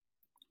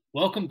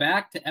Welcome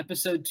back to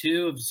episode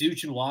 2 of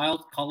Zooch and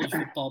Wilde College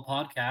Football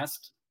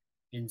Podcast.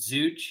 In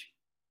Zooch,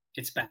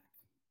 it's back.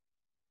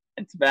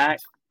 It's back.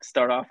 It's,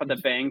 Start off with a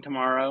it's, bang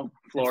tomorrow.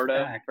 it's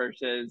Florida back.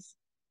 versus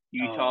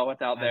Utah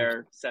without I'm,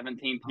 their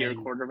 17th year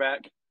I'm,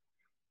 quarterback.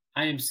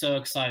 I am so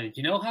excited.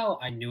 You know how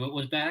I knew it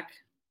was back?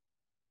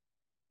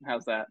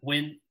 How's that?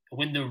 When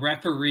the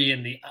referee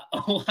in the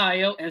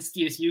Ohio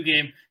SDSU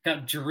game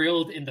got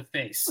drilled in the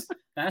face.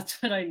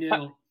 That's when I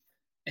knew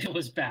it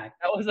was back.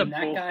 That was a When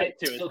that guy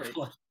to his took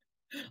face.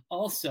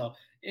 Also,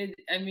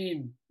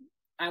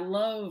 I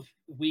love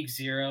week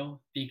 0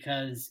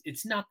 because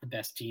it's not the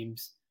best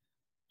teams.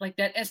 Like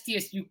that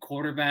SDSU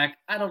quarterback,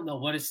 I don't know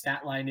what his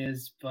stat line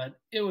is, but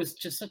it was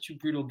just such a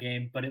brutal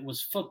game. But it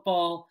was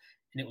football,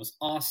 and it was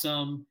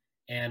awesome,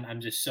 and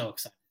I'm just so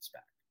excited it's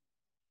back.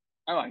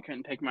 Oh, I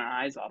couldn't take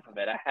my eyes off of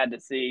it. I had to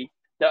see.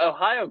 The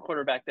Ohio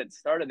quarterback that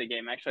started the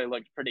game actually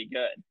looked pretty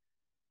good.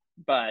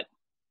 But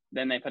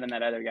then they put in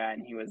that other guy,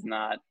 and he was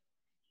not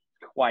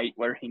quite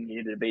where he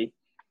needed to be.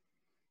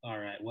 All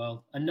right.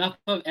 Well, enough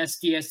of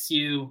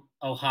SDSU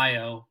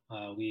Ohio.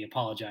 We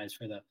apologize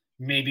for the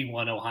maybe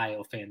one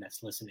Ohio fan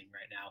that's listening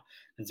right now,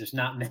 because there's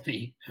not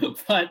many.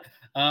 But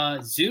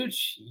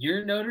Zooch,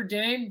 your Notre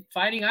Dame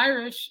Fighting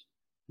Irish,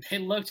 they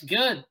looked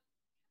good.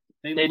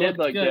 They did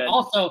look good.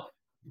 Also,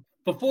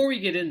 before we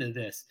get into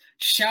this,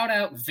 shout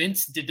out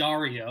Vince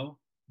D'Addario,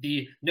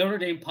 the Notre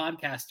Dame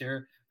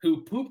podcaster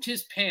who pooped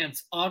his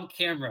pants on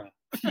camera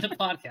in the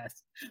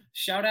podcast.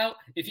 Shout out,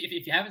 if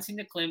you haven't seen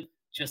the clip,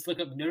 just look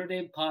up Notre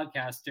Dame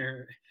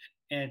podcaster,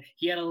 and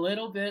he had a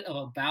little bit of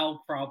a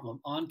bowel problem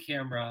on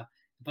camera,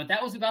 but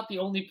that was about the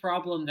only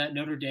problem that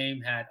Notre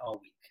Dame had all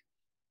week.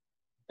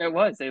 It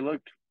was. They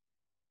looked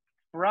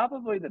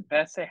probably the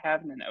best they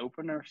have in an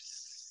opener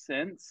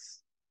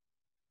since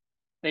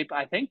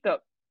I think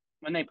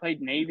when they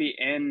played Navy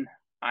in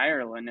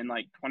Ireland in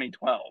like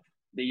 2012,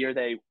 the year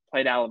they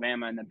played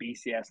Alabama in the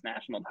BCS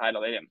national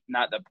title. They didn't,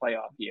 not the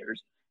playoff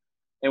years.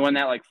 They won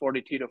that like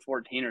 42-14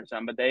 or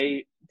something, but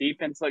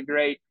defense looked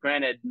great.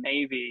 Granted,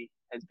 Navy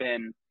has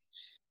been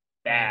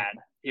bad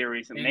here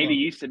recently. Navy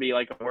used to be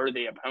like a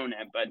worthy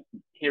opponent, but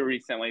here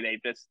recently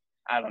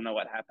I don't know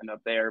what happened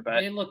up there,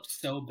 but they looked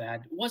so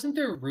bad. Wasn't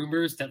there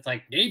rumors that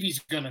like Navy's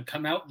going to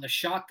come out in the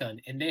shotgun,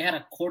 and they had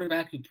a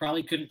quarterback who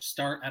probably couldn't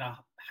start at a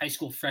high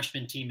school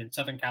freshman team in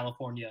Southern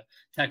California,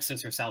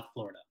 Texas, or South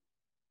Florida?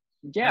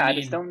 Yeah, I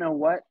just don't know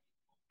what,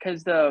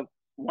 because the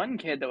one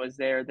kid that was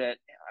there that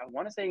I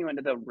want to say he went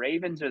to the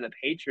Ravens or the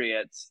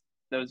Patriots,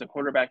 that was a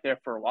quarterback there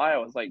for a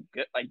while, was like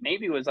good. Like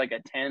Navy was like a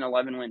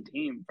 10-11 win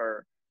team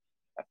for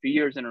a few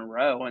years in a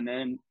row, and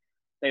then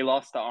they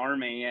lost to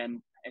Army,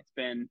 and it's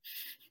been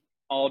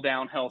all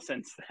downhill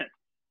since then.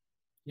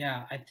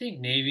 Yeah, I think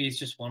Navy is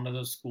just one of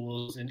those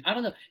schools, and I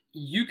don't know.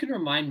 You can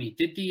remind me.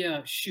 Did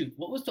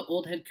what was the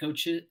old head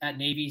coach at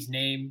Navy's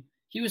name?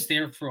 He was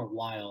there for a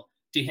while.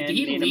 Did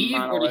he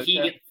leave or did he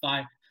get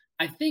fired?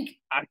 I think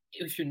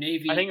if you're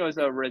Navy, I think it was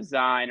a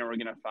resign or we're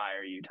gonna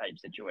fire you type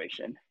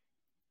situation.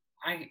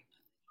 I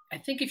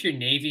think if you're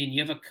Navy and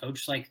you have a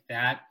coach like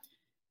that,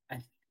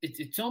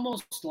 it's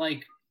almost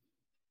like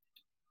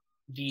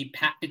the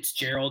Pat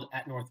Fitzgerald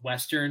at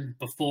Northwestern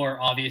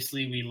before,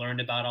 obviously, we learned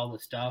about all the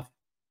stuff.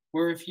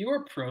 Where if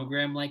you're a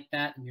program like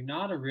that and you're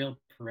not a real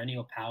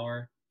perennial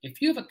power,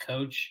 if you have a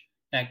coach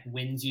that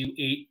wins you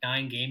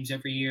 8-9 games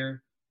every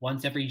year,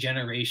 once every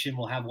generation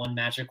will have one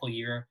magical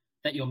year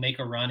that you'll make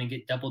a run and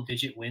get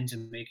double-digit wins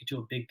and make it to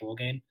a big bowl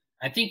game,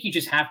 I think you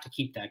just have to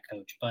keep that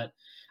coach. But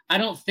I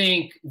don't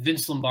think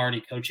Vince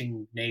Lombardi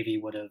coaching Navy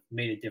would have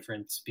made a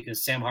difference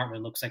because Sam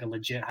Hartman looks like a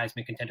legit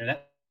Heisman contender.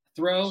 That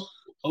throw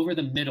over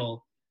the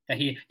middle that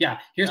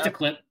here's the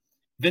clip.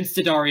 Vince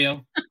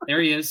D'Addario.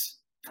 There he is.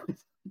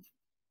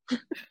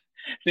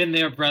 Been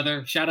there,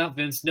 brother. Shout out,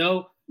 Vince.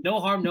 No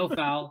harm, no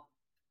foul.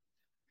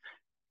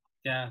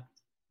 Yeah.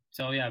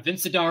 So yeah,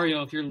 Vince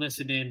D'Addario, if you're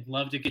listening,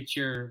 love to get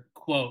your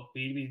quote.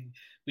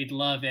 We'd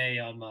love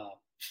a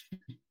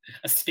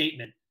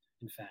statement,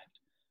 in fact.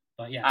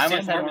 But yeah, I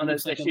almost had one of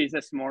those issues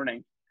this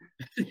morning,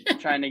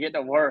 trying to get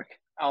to work.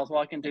 I was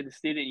walking through the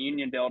student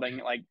union building,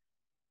 like,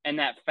 and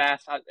that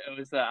fast.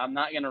 I'm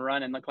not going to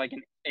run and look like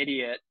an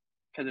idiot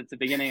because it's the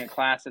beginning of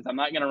classes. I'm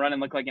not going to run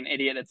and look like an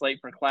idiot that's late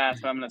for class,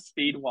 but I'm going to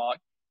speed walk.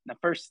 And the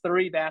first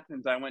 3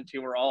 bathrooms I went to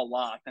were all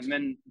locked, and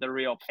then the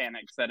real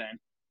panic set in.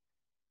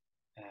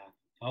 Yeah,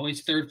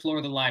 always third floor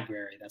of the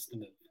library. That's the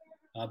move.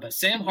 But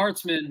Sam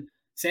Hartman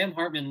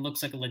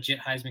looks like a legit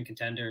Heisman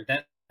contender.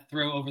 That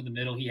throw over the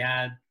middle he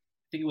had,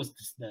 I think it was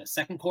the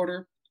second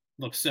quarter,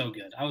 looked so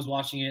good. I was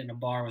watching it in a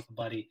bar with a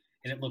buddy,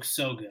 and it looked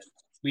so good.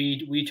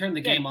 We turned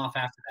the game off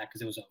after that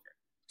because it was over.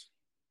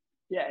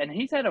 Yeah, and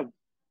he's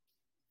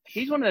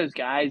one of those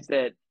guys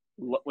that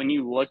when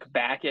you look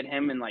back at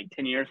him in like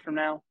 10 years from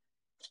now,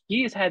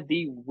 he has had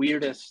the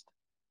weirdest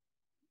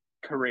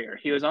career.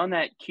 He was on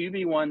that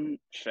QB1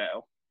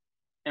 show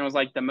and was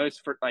like the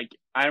most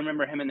I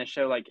remember him in the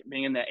show like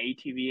being in the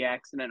ATV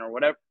accident or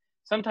whatever,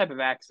 some type of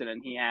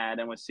accident he had,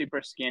 and was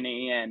super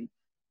skinny and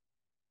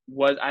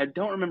I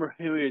don't remember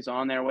who he was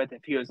on there with,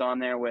 if he was on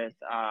there with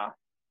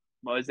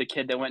what was the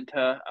kid that went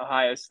to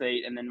Ohio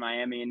State and then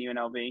Miami and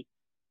UNLV?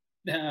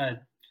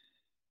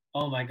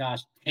 Oh my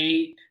gosh,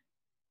 Tate.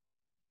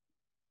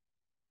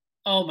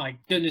 Oh my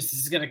goodness, this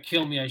is gonna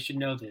kill me. I should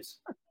know this.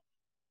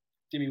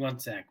 Give me 1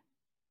 sec.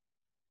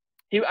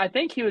 I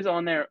think he was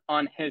on there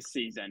on his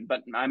season,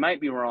 but I might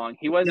be wrong.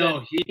 He wasn't.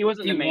 No, he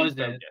wasn't the main wasn't.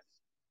 focus.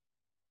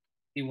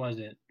 He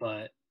wasn't,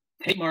 but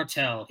Tate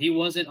Martell. He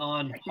wasn't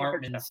on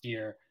Hartman's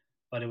year,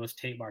 but it was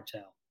Tate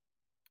Martell.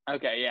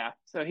 Okay, yeah.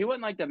 So he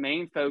wasn't like the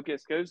main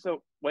focus. Goes to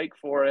Wake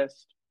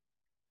Forest.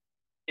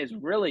 Is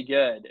really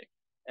good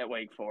at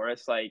Wake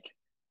Forest. Like,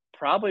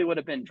 probably would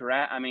have been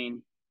draft. I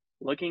mean,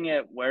 looking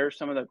at where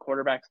some of the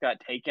quarterbacks got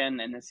taken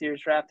in this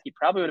year's draft, he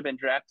probably would have been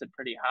drafted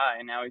pretty high.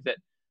 And now he's at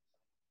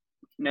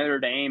Notre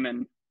Dame,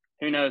 and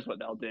who knows what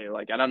they'll do.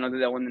 Like, I don't know that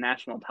they'll win the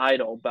national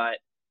title, but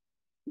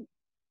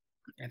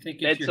I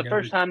think it's the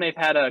first time they've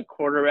had a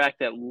quarterback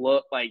that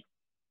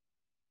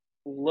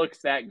looks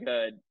that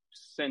good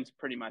since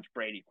pretty much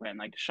Brady Quinn.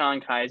 Like,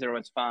 Deshaun Kaiser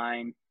was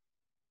fine.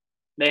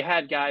 They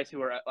had guys who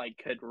were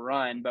could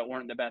run but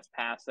weren't the best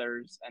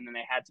passers, and then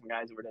they had some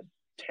guys who were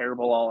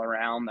terrible all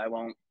around. I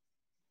won't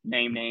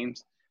name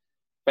names,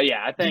 but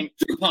yeah, I think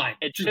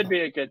it should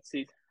be a good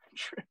season.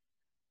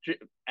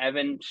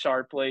 Evan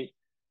Sharpley,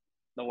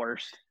 the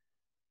worst.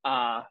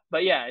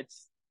 But yeah,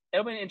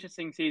 it'll be an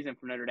interesting season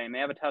for Notre Dame. They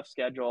have a tough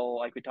schedule,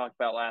 like we talked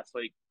about last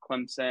week: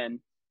 Clemson,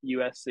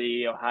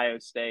 USC, Ohio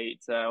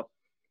State. So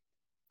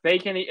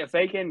if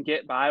they can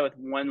get by with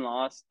one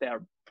loss,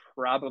 they're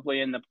probably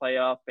in the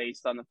playoff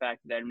based on the fact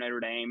that they're Notre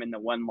Dame, and the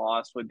one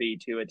loss would be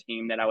to a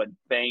team that I would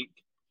think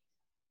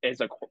is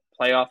a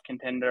playoff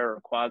contender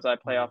or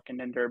quasi-playoff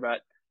contender.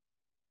 But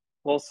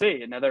we'll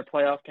see. Another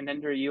playoff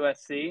contender,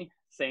 USC.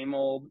 Same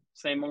old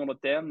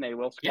with them. They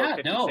will score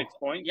 56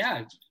 points.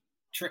 Yeah,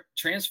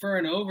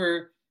 transferring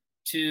over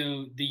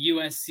to the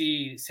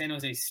USC San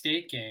Jose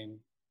State game,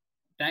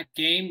 that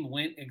game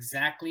went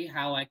exactly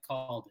how I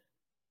called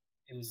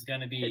it. It was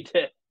going to be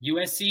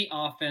USC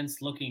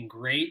offense looking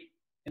great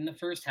in the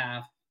first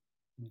half.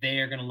 They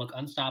are going to look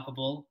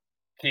unstoppable.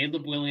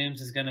 Caleb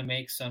Williams is going to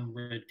make some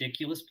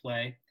ridiculous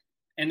play,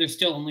 and they're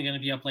still only going to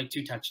be up like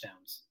 2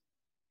 touchdowns.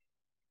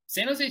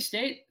 San Jose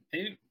State,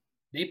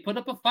 they put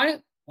up a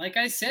fight. Like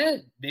I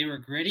said, they were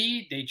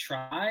gritty, they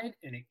tried,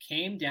 and it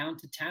came down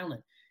to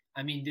talent.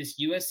 I mean,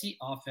 this USC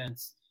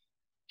offense,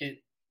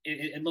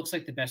 it looks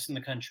like the best in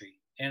the country.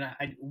 And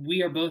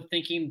we are both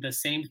thinking the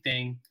same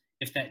thing.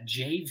 If that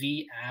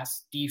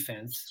JV-ass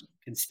defense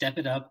can step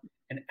it up,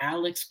 and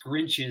Alex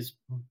Grinch's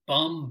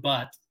bum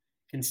butt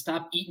can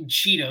stop eating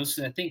Cheetos,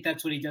 so I think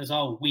that's what he does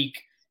all week,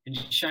 and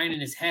just shine in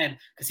his head,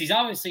 because he's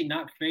obviously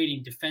not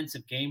creating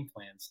defensive game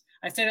plans.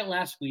 I said it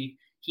last week.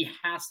 He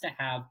has to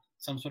have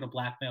some sort of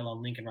blackmail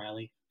on Lincoln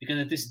Riley, because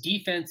if this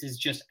defense is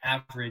just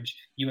average,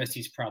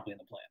 USC's probably in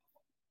the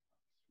playoff.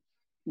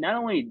 Not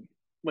only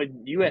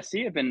would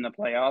USC have been in the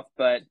playoff,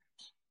 but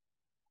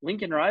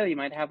Lincoln Riley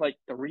might have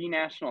 3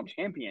 national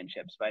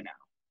championships by now.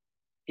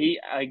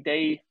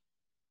 They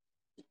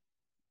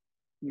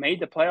made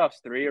the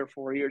playoffs 3 or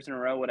 4 years in a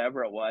row,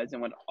 whatever it was,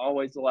 and would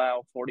always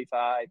allow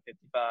 45,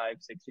 55,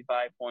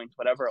 65 points,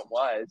 whatever it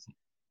was.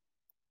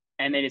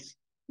 And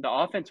the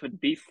offense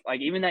would be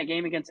even that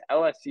game against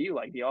LSU,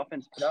 the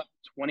offense put up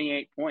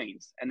 28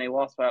 points and they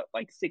lost about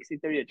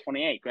 63 to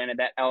 28. Granted,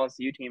 that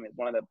LSU team is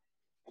one of the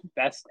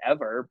best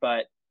ever,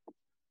 but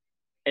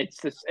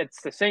it's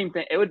the same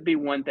thing. It would be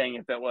one thing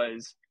if it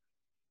was,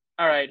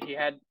 all right, he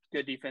had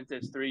good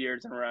defenses 3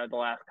 years in a row. The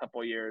last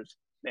couple of years,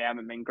 they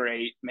haven't been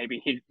great.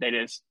 Maybe they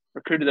just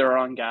recruited the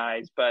wrong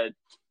guys, but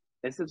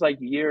this is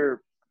we're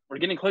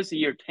getting close to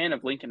year 10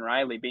 of Lincoln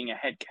Riley being a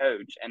head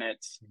coach, and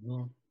it's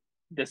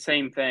the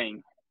same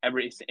thing.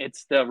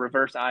 It's the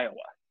reverse Iowa.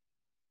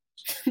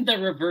 The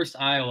reverse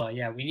Iowa.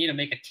 Yeah, we need to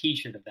make a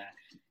T-shirt of that.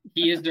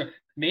 He is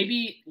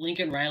maybe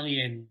Lincoln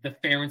Riley and the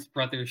Ferentz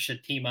brothers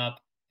should team up,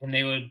 and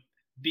they would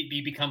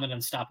become an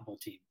unstoppable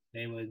team.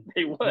 They would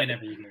win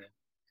every year.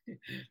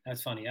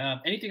 That's funny.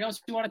 Anything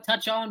else you want to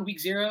touch on week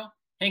 0?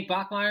 Hank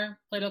Bachmeier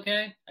played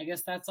okay. I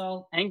guess that's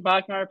all. Hank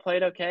Bachmeier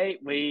played okay.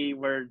 We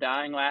were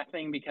dying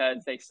laughing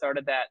because they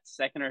started that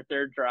second or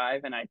third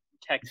drive, and I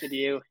texted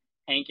you,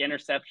 Hank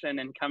interception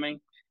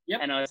incoming. Yep.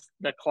 And it was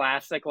the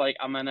classic,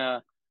 I'm going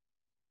to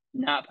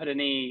not put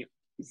any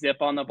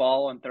zip on the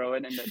ball and throw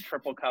it into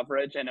triple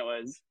coverage, and it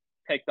was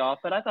picked off.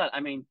 But I thought,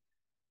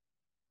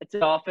 it's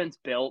an offense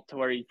built to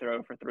where you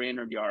throw for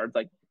 300 yards.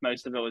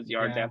 Most of it was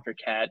yards after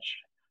catch.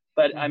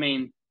 But,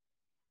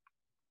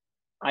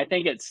 I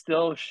think it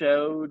still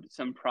showed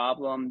some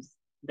problems,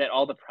 that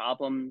all the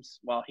problems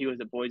while he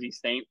was at Boise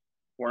State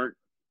weren't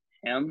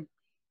him.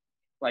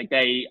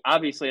 They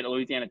obviously at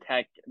Louisiana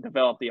Tech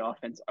developed the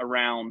offense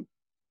around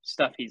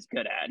stuff he's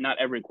good at. Not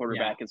every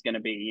quarterback is going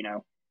to be,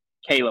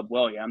 Caleb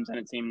Williams. And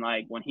it seemed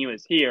like when he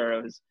was here,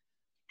 it was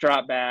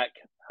drop back,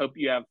 hope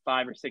you have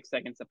 5 or 6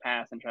 seconds to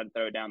pass and try to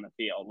throw it down the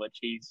field, which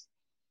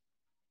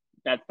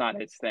that's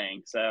not his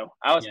thing. So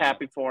I was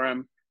happy for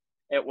him.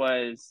 It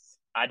was,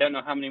 I don't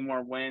know how many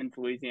more wins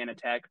Louisiana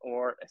Tech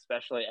or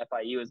especially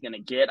FIU is going to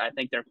get. I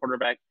think their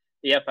quarterback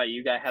The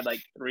FIU guy had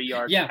like 3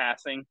 yards Yeah,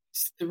 passing.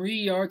 3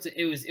 yards.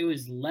 It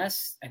was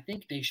less. I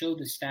think they showed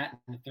the stat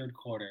in the third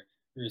quarter.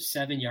 There was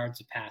 7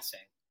 yards of passing.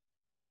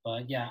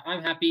 But yeah,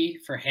 I'm happy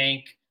for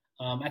Hank.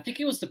 I think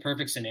it was the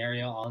perfect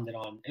scenario. I'll end it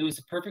on. It was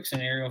the perfect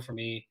scenario for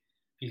me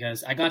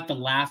because I got to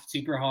laugh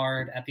super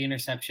hard at the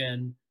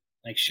interception,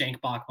 like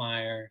Shank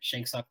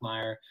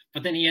Suckmeyer.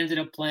 But then he ended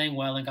up playing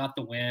well and got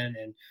the win.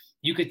 And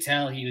you could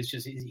tell he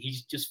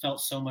just felt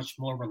so much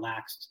more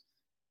relaxed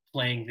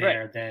playing Right.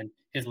 there than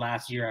his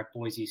last year at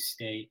Boise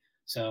State.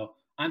 So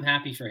I'm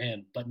happy for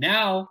him. But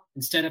now,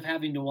 instead of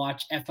having to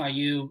watch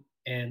FIU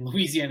and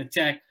Louisiana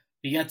Tech,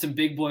 we got some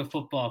big boy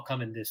football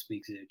coming this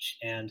week, Zooch.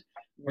 And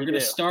we're going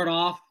to start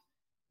off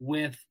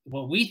with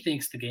what we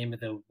think's the game of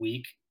the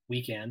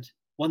weekend,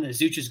 one that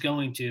Zooch is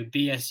going to,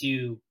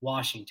 BSU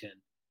Washington.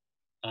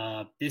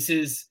 This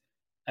is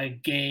a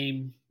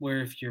game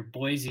where if you're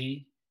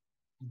Boise,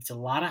 it's a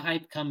lot of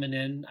hype coming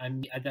in.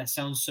 That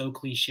sounds so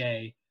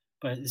cliche,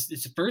 but it's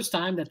the first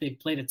time that they've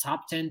played a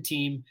top 10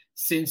 team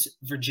since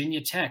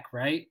Virginia Tech,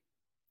 right?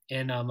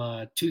 In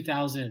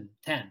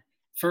 2010.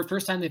 For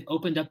first time they've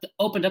opened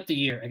up the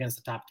year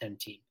against the top 10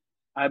 team.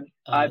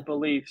 I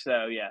believe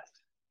so, yes.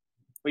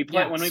 We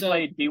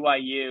played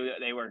BYU,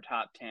 they were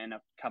top 10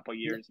 a couple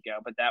years ago,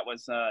 but that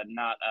was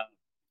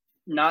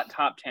not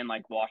top 10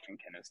 like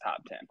Washington is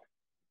top 10.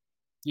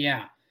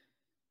 Yeah.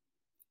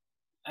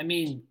 I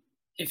mean,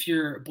 if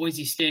you're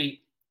Boise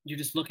State, you're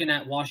just looking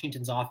at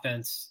Washington's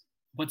offense.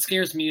 What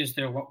scares me is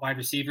their wide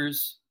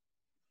receivers.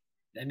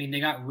 I mean, they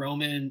got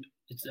Roman.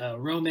 It's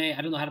Rome.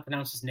 I don't know how to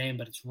pronounce his name,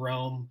 but it's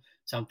Rome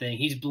something.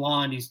 He's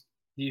blonde.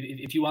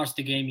 If you watch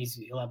the game,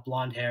 he'll have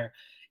blonde hair,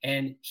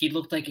 and he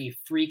looked like a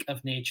freak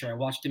of nature. I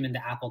watched him in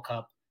the Apple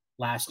Cup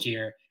last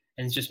year,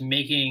 and it's just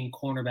making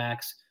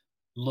cornerbacks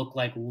look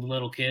like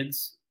little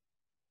kids.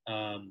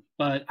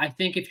 But I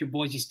think if you're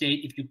Boise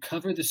State, if you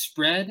cover the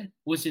spread,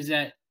 which is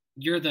that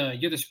you're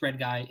the spread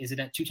guy, is it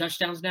at 2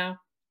 touchdowns now?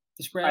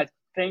 The spread? I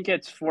think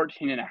it's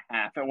 14.5.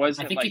 It was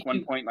at like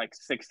one point like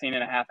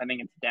 16.5. I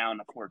think it's down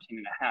to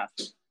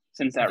 14.5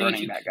 since that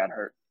running back got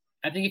hurt.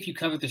 I think if you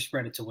cover the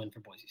spread, it's a win for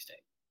Boise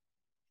State.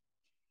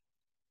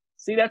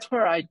 See, that's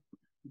where I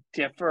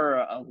differ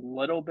a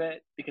little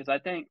bit because I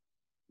think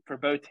for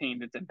both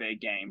teams it's a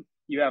big game.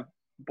 You have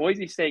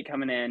Boise State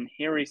coming in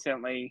here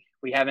recently.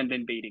 We haven't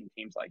been beating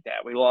teams like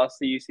that. We lost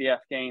the UCF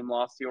game,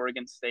 lost the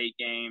Oregon State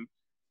game,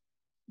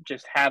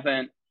 just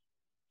haven't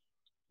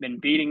been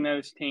beating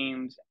those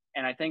teams.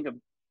 And I think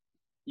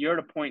you're at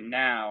a point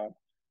now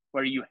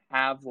where you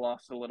have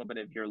lost a little bit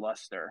of your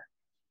luster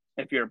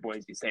if you're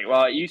Boise State.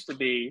 Well, it used to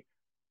be,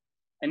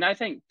 and I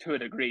think to a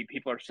degree,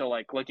 people are still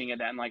like looking at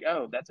that and like,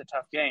 oh, that's a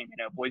tough game. You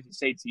know, Boise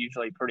State's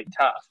usually pretty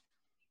tough.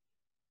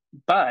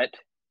 But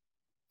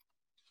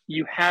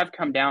you have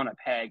come down a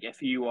peg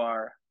if you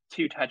are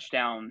 2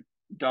 touchdown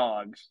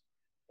dogs.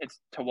 It's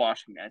to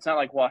Washington. It's not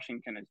like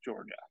Washington is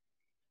Georgia.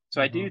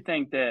 So I do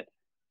think that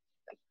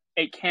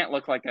it can't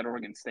look like that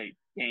Oregon State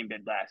game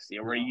did last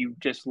year where you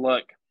just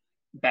look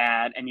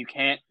bad and you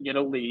can't get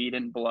a lead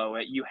and blow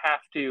it. You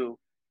have to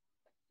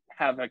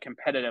have a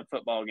competitive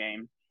football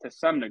game to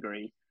some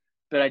degree,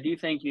 but I do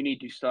think you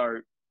need to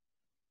start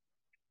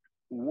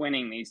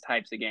winning these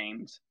types of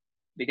games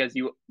because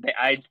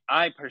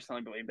I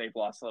personally believe they've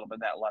lost a little bit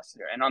of that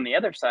luster. And on the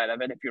other side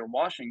of it, if you're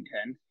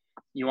Washington,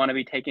 you want to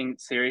be taken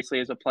seriously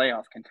as a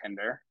playoff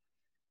contender.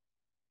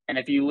 And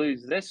if you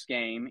lose this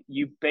game,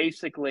 you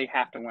basically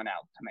have to win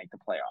out to make the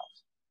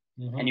playoffs.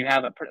 Mm-hmm. And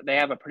they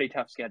have a pretty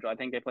tough schedule. I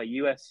think they play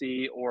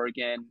USC,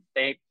 Oregon.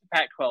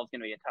 Pac-12 is going to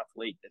be a tough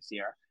league this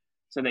year,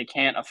 so they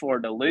can't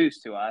afford to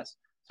lose to us.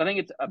 So I think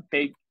it's a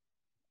big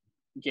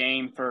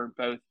game for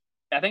both.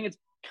 I think it's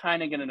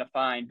kind of going to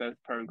define both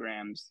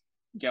programs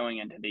going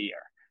into the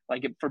year.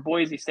 Like for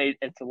Boise State,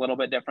 it's a little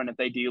bit different. If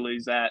they do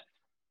lose that,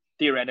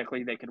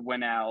 theoretically they could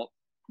win out,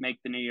 make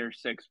the New Year's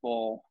Six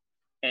Bowl.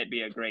 It'd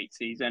be a great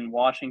season.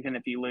 Washington,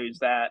 if you lose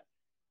that,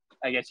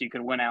 I guess you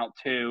could win out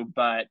too,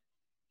 but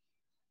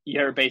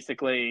you're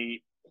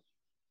basically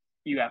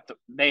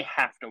they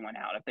have to win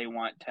out if they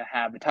want to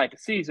have the type of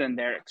season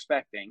they're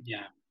expecting.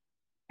 Yeah.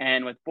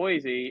 And with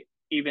Boise,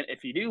 even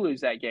if you do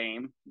lose that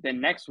game,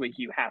 then next week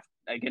you have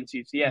against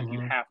UCF,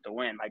 you have to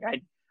win. Like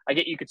I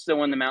get you could still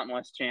win the Mountain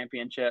West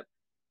Championship,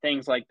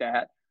 things like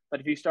that. But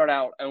if you start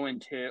out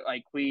 0-2,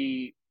 like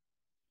we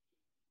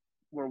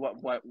were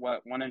what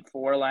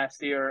 1-4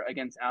 last year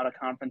against out of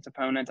conference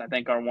opponents. I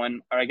think our 2-4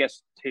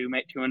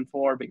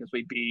 because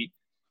we beat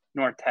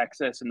North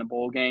Texas in the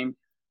bowl game.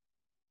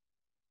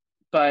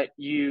 But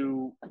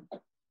they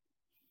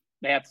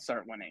have to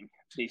start winning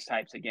these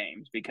types of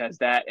games because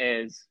that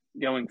is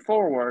going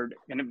forward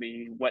going to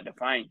be what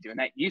defines you. And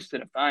that used to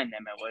define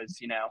them. It was,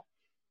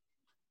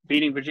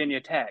 beating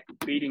Virginia Tech,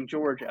 beating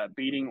Georgia,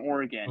 beating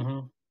Oregon.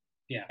 Mm-hmm.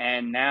 Yeah.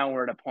 And now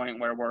we're at a point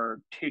where we're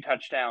 2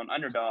 touchdown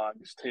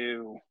underdogs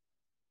to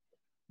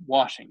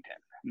Washington,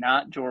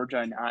 not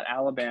Georgia, not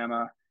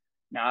Alabama,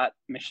 not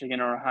Michigan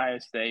or Ohio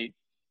State,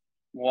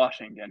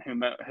 Washington,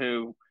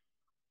 who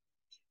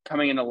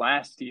coming into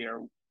last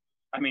year,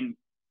 I mean,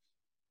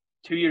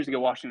 2 years ago,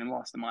 Washington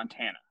lost to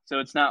Montana. So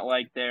it's not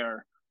like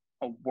they're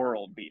a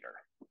world beater.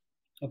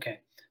 Okay.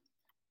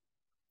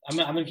 I'm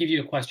going to give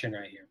you a question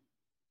right here.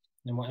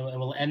 And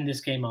we'll end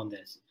this game on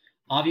this.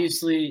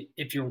 Obviously,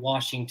 if you're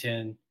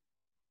Washington,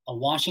 a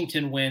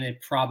Washington win,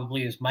 it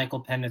probably is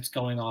Michael Penix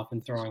going off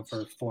and throwing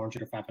for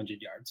 400 or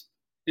 500 yards.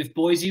 If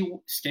Boise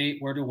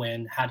State were to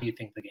win, how do you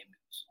think the game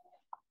goes?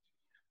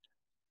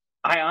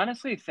 I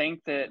honestly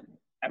think that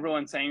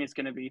everyone's saying it's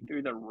going to be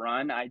through the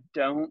run. I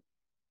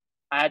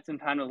had some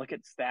time to look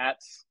at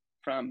stats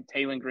from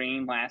Taylor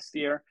Green last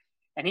year,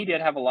 and he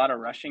did have a lot of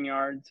rushing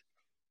yards.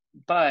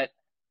 But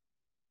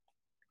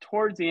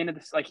towards the end of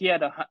this, like he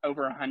had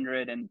over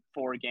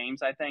 104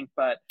 games, I think.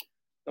 But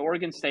the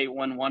Oregon State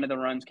one of the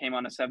runs came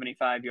on a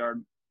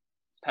 75-yard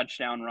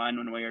touchdown run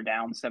when we were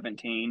down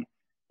 17.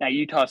 Now,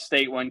 Utah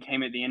State one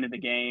came at the end of the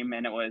game,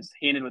 and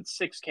he ended with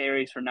 6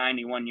 carries for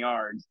 91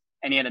 yards,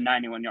 and he had a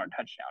 91-yard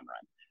touchdown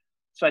run.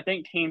 So I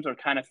think teams are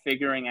kind of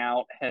figuring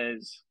out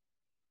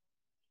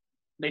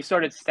they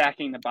started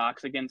stacking the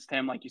box against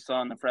him like you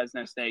saw in the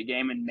Fresno State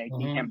game and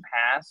making him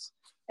pass.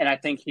 And I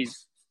think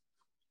he's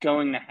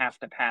going to have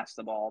to pass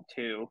the ball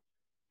too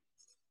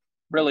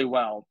really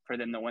well for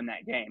them to win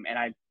that game. And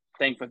I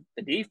think with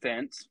the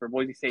defense, for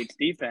Boise State's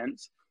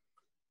defense,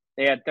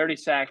 they had 30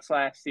 sacks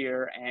last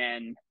year,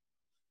 and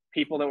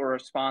people that were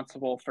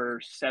responsible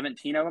for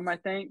 17 of them, I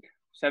think,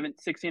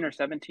 16 or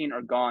 17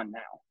 are gone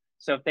now.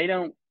 So if they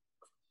don't,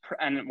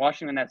 and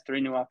Washington has 3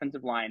 new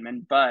offensive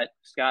linemen, but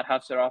Scott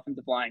Huff's their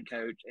offensive line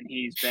coach, and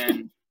he's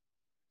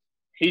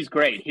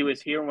great. He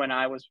was here when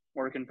I was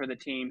working for the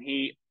team.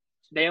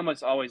 They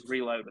almost always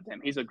reload with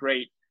him. He's a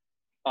great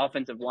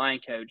offensive line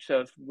coach.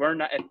 So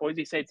if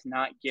Boise State's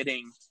not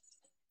getting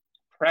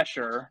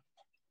pressure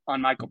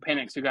on Michael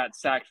Penix, who got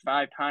sacked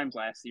 5 times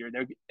last year,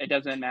 it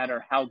doesn't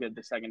matter how good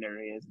the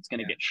secondary is. It's going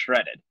to get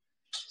shredded.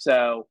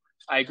 So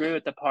I agree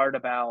with the part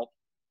about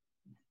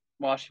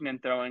Washington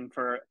throwing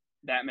for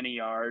that many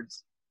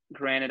yards.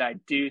 Granted, I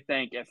do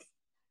think if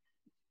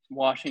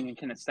Washington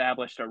can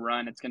establish a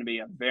run, it's going to be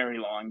a very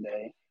long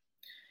day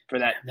for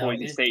that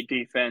Boise State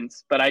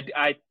defense. But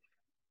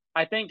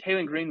I think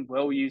Taylor Green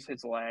will use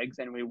his legs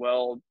and we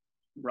will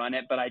run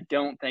it, but I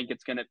don't think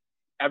it's going to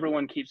 –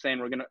 everyone keeps saying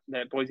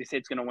that Boise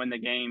State's going to win the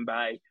game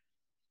by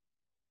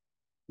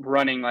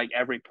running like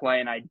every play,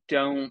 and I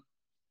don't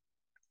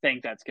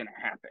think that's going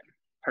to happen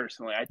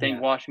personally. I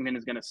think Washington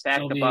is going to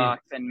stack the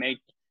box and make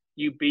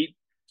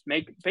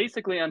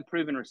basically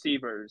unproven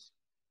receivers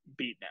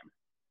beat them.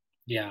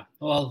 Yeah.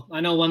 Well,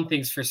 I know one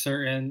thing's for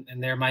certain,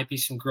 and there might be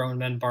some grown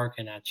men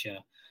barking at you,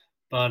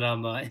 but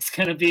it's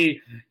going to be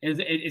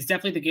it's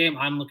definitely the game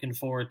I'm looking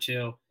forward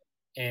to.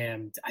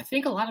 And I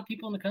think a lot of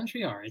people in the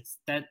country are. It's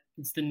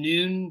the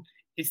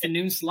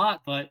noon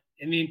slot, but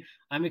I mean,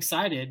 I'm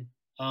excited.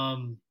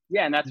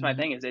 Yeah, and that's my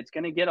thing is it's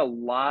going to get a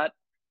lot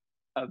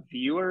of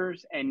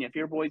viewers, and if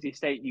you're Boise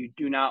State, you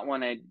do not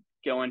want to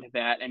go into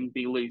that and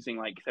be losing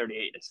like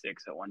 38-6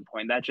 at one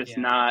point. That's just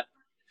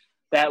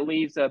that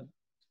leaves a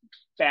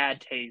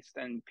bad taste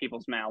in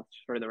people's mouths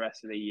for the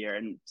rest of the year.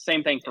 And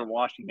same thing for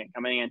Washington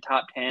coming in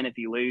top 10. If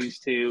you lose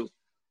to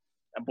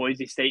a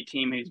Boise State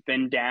team who's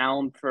been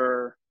down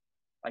for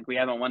like we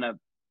haven't won a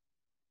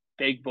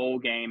big bowl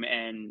game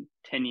in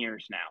 10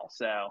 years now.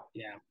 So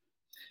yeah,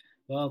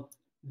 well,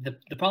 the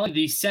probably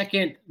the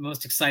second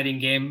most exciting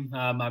game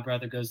my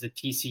brother goes to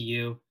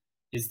TCU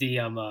is the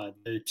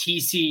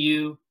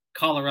TCU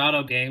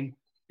Colorado game.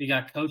 We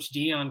got Coach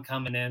Dion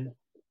coming in.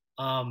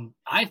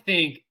 I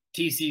think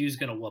TCU is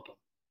going to whoop them.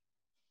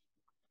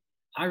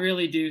 I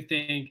really do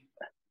think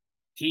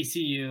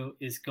TCU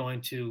is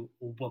going to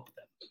whoop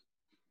them.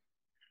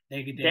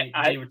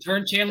 They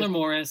return Chandler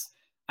Morris.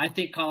 I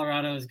think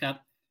Colorado has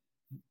got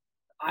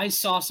 – I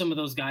saw some of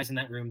those guys in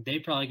that room. They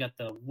probably got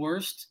the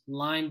worst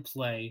line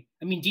play.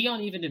 I mean,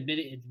 Dion even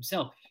admitted it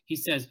himself. He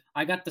says,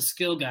 I got the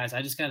skill guys.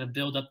 I just got to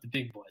build up the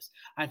big boys.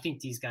 I think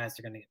these guys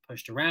are going to get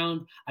pushed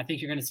around. I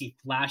think you're going to see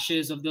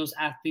flashes of those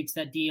athletes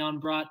that Dion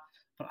brought.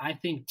 But I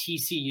think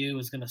TCU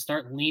is going to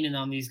start leaning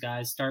on these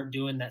guys, start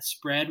doing that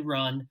spread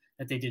run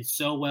that they did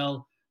so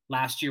well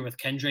last year with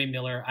Kendre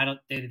Miller.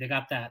 They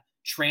got that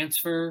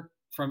transfer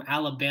from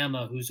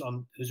Alabama who's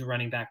a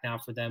running back now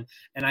for them.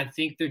 And I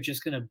think they're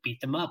just going to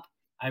beat them up.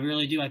 I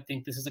really do. I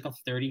think this is like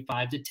a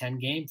 35-10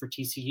 game for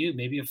TCU,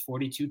 maybe a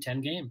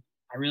 42-10 game.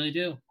 I really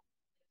do.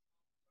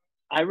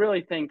 I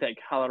really think that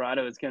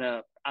Colorado is going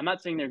to – I'm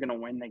not saying they're going to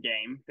win the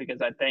game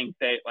because I think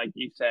they, like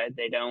you said,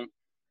 they don't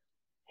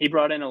 – he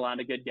brought in a lot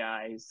of good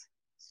guys,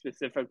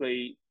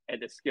 specifically at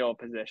the skill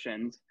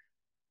positions.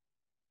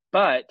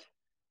 But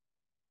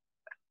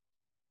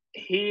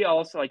he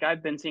also – like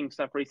I've been seeing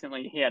stuff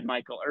recently. He had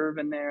Michael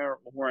Irvin there,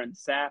 Warren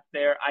Sapp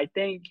there. I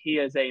think he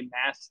is a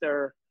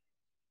master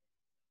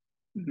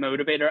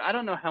motivator. I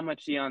don't know how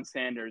much Deion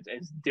Sanders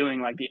is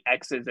doing like the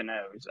X's and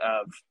O's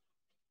of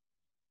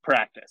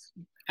practice.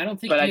 I don't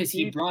think he is.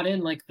 He brought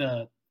in like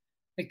the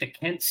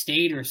Kent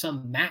State or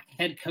some MAC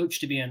head coach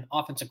to be an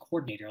offensive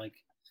coordinator. Like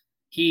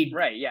he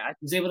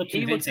was able to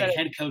convince a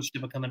head coach to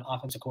become an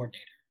offensive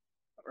coordinator.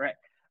 Right.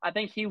 I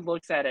think he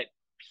looks at it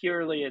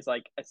purely as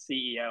like a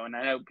CEO. And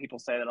I know people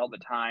say that all the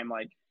time,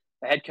 like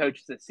the head coach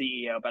is the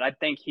CEO, but I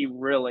think he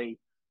really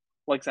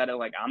looks at it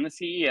like, I'm the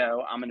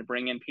CEO. I'm going to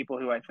bring in people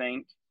who I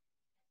think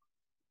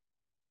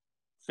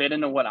fit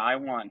into what I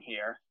want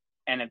here.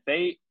 And if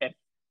they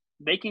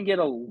can get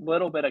a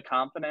little bit of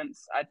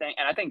confidence, I think,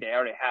 and I think they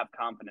already have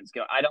confidence.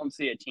 I don't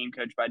see a team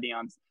coached by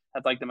Deion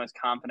that's like the most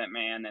confident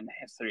man in the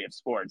history of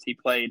sports. He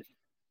played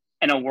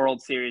in a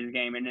World Series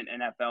game, in an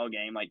NFL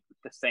game, like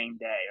the same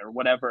day or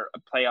whatever, a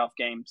playoff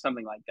game,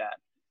 something like that.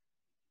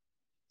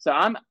 So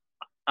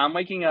I'm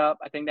waking up.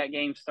 I think that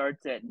game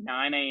starts at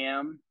 9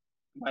 a.m.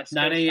 West Coast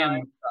 9 a.m.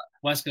 time.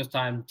 West Coast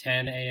time,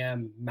 10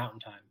 a.m. Mountain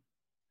time.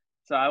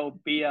 So I will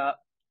be up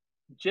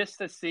just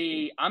to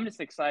see. I'm just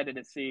excited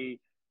to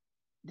see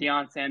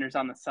Deion Sanders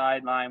on the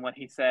sideline, what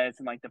he says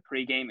in like the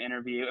pregame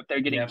interview. If they're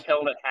getting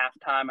killed at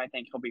halftime, I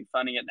think he'll be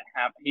funny at the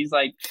half.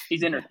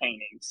 He's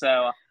entertaining.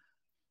 So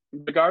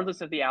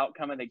regardless of the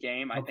outcome of the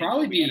game, I think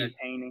he'll be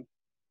entertaining.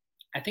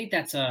 I think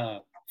that's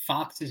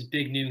Fox's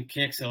big noon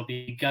kick. So it'll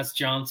be Gus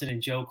Johnson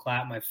and Joe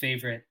Klatt, my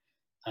favorite.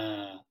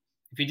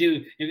 If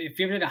you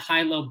ever did a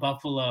high-low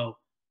Buffalo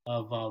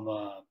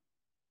of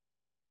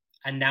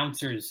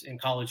announcers in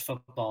college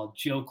football,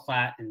 Joe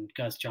Klatt and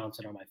Gus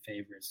Johnson are my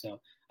favorites. So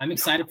I'm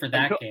excited for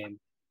that game.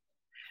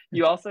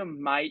 You also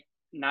might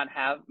not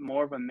have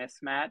more of a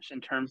mismatch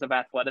in terms of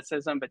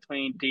athleticism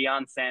between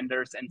Deion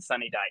Sanders and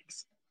Sonny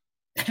Dykes.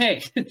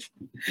 Hey,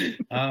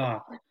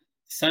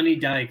 Sonny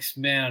Dykes,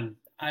 man.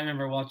 I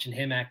remember watching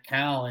him at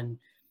Cal, and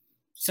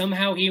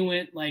somehow he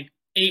went like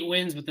 8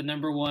 wins with the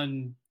number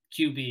 1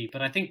 QB.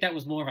 But I think that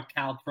was more of a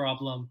Cal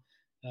problem.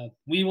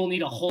 We will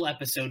need a whole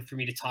episode for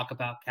me to talk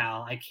about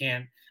Cal. I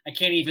can't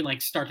even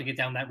like start to get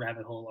down that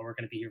rabbit hole, or we're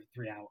going to be here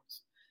for 3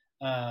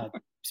 hours.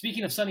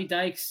 Speaking of Sonny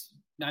Dykes,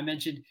 I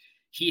mentioned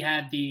he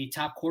had the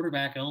top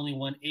quarterback and only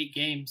won 8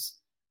 games.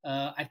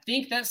 I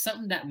think that's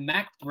something that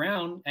Mac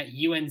Brown at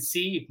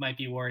UNC might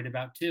be worried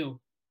about too.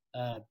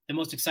 The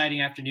most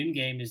exciting afternoon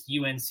game is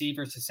UNC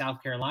versus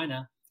South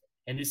Carolina,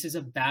 and this is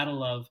a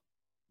battle of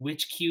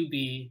which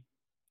QB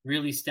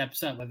really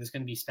steps up, whether it's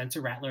going to be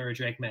Spencer Rattler or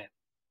Drake May.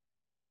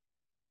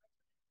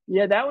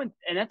 Yeah, that one,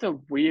 and that's a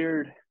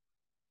weird.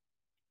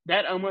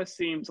 That almost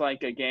seems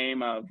like a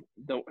game of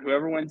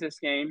whoever wins this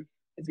game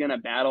is going to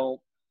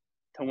battle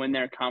to win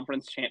their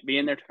be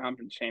in their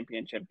conference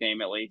championship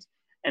game at least,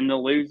 and the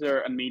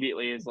loser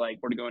immediately is like,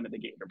 we're going to the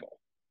Gator Bowl.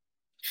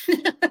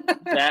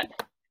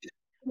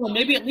 Well,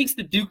 maybe at least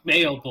the Duke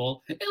Mayo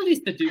Bowl. At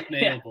least the Duke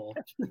Mayo Bowl.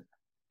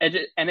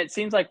 And it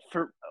seems like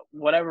for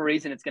whatever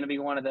reason, it's going to be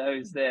one of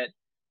those that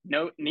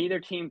neither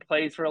team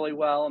plays really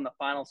well, and the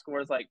final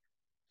score is like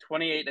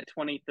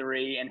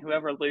 28-23, and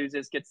whoever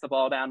loses gets the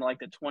ball down to like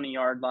the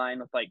 20-yard line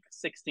with like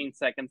 16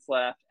 seconds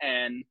left,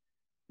 and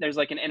there's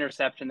like an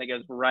interception that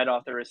goes right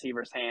off the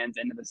receiver's hands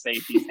into the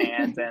safety's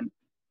hands, and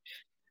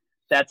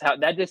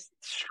that just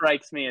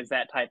strikes me as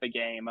that type of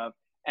game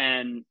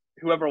and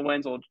whoever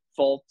wins will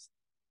vault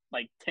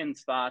like 10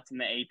 spots in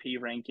the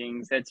AP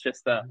rankings. It's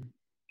just I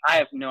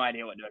have no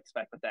idea what to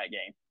expect with that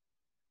game.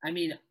 I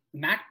mean,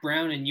 Mac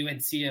Brown and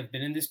UNC have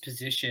been in this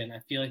position, I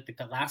feel like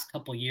the last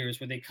couple of years,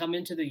 where they come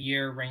into the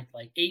year ranked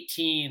like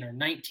 18 or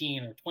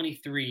 19 or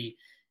 23,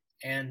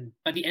 and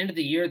by the end of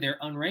the year, they're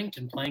unranked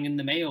and playing in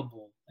the Mayo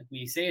Bowl. Like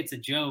we say it's a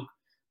joke,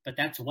 but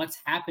that's what's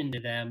happened to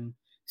them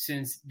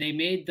since they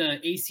made the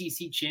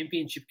ACC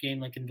championship game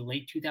like in the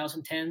late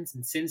 2010s.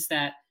 And since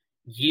that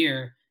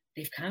year,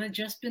 they've kind of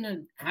just been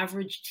an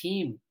average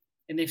team.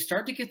 And they've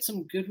started to get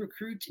some good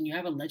recruits, and you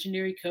have a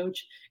legendary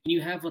coach, and you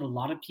have what a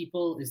lot of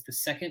people is the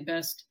second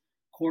best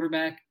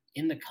quarterback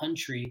in the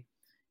country.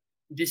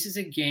 This is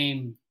a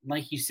game,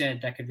 like you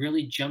said, that could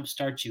really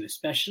jumpstart you,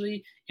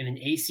 especially in an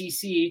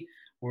ACC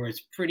where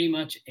it's pretty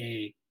much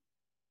a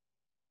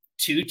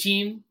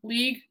 2-team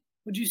league,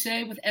 would you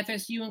say, with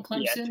FSU and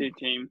Clemson? Yeah,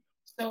 2-team.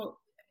 So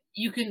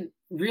you can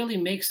really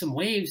make some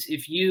waves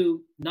if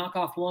you knock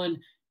off one.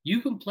 You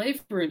can play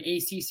for an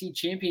ACC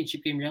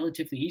championship game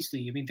relatively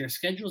easily. I mean, their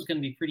schedule is going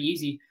to be pretty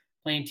easy,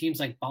 playing teams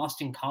like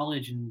Boston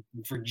College and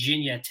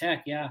Virginia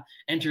Tech. Yeah,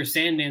 Enter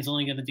Sandman's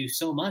only going to do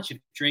so much if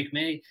Drake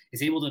May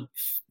is able to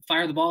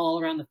fire the ball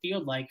all around the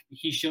field like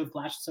he showed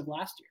flashes of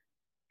last year.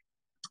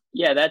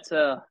 Yeah, that's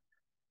that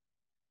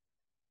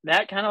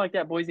kind of like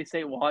that Boise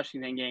State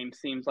Washington game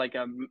seems like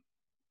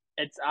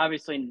it's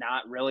obviously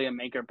not really a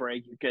make or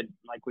break. You could,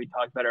 like we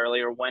talked about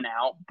earlier, win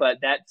out, but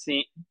that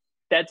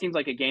seems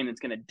like a game that's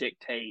going to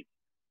dictate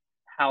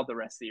how the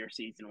rest of your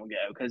season will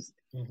go. Because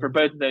for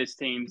both of those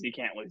teams, you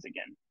can't lose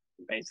again,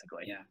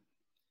 basically. Yeah.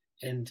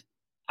 And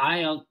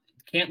I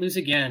can't lose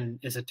again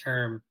is a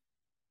term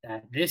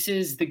that this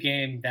is the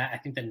game that I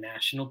think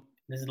this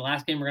is the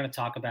last game we're going to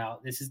talk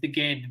about. This is the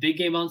big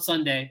game on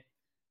Sunday.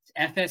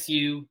 It's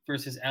FSU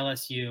versus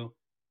LSU.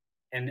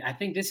 And I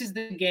think this is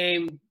the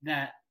game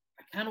that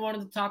I kind of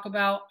wanted to talk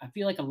about. I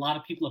feel like a lot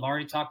of people have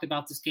already talked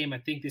about this game. I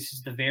think this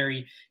is the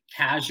very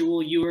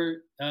casual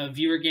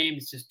viewer game.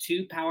 It's just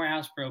 2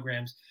 powerhouse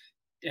programs.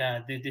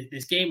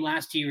 This game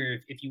last year,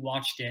 if you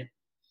watched it,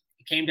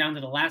 it came down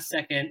to the last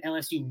second.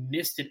 LSU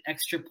missed an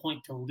extra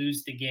point to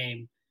lose the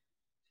game.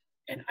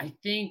 And I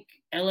think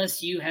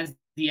LSU has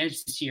the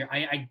edge this year.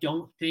 I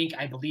don't think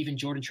I believe in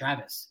Jordan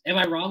Travis. Am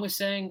I wrong with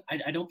saying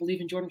I don't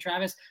believe in Jordan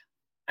Travis?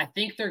 I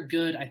think they're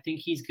good. I think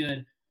he's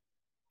good.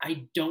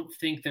 I don't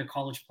think they're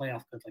college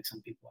playoff good like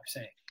some people are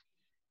saying.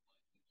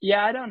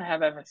 Yeah, I don't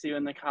have FSU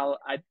in the college.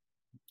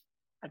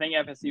 I think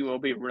FSU will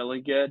be really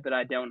good, but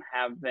I don't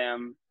have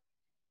them.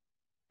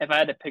 If I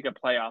had to pick a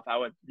playoff, I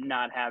would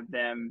not have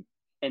them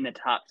in the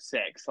top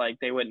 6. Like,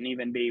 they wouldn't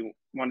even be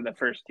one of the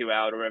first 2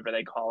 out or whatever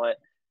they call it.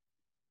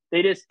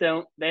 They just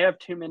don't – they have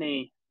too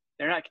many –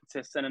 they're not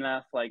consistent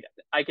enough. Like,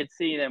 I could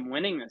see them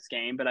winning this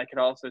game, but I could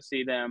also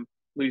see them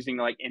losing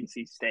to, like,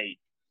 NC State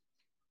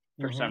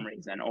for some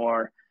reason.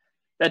 Or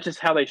that's just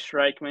how they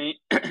strike me.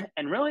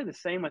 And really the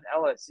same with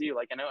LSU.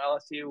 Like, I know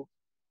LSU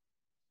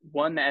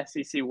won the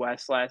SEC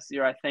West last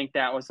year. I think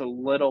that was a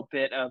little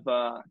bit of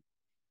a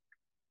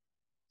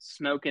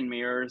smoke and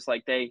mirrors.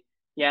 Like, they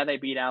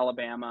beat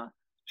Alabama.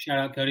 Shout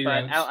out Cody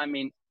Rhodes. I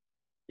mean,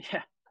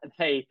 yeah,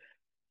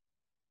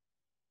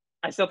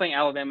 I still think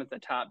Alabama's the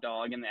top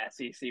dog in the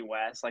SEC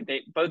West. Like,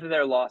 both of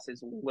their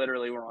losses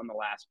literally were on the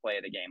last play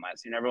of the game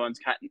last year. And everyone's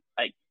kind of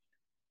like,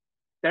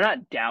 they're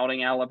not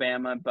doubting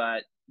Alabama,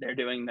 but they're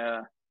doing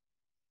the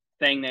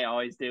thing they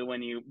always do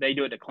when they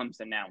do it to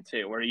Clemson now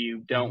too, where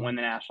you don't win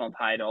the national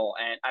title.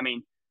 And I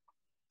mean,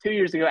 2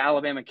 years ago,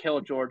 Alabama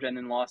killed Georgia and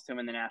then lost to them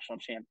in the national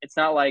champ. It's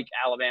not like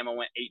Alabama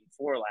went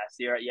 8-4 last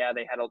year. Yeah,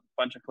 they had a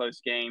bunch of close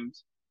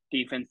games.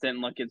 Defense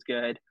didn't look as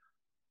good,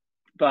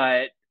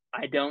 but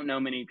I don't know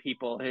many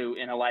people who,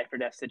 in a life or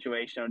death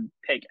situation, would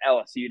pick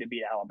LSU to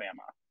beat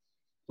Alabama.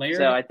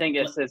 So I think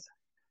it's this.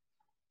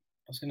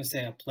 I was going to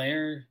say a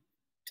player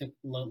to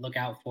look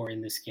out for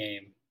in this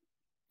game.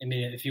 I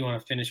mean, if you want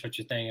to finish what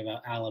you're saying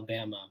about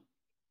Alabama,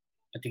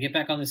 but to get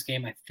back on this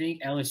game, I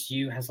think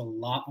LSU has a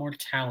lot more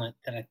talent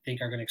that I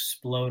think are going to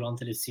explode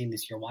onto the scene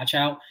this year. Watch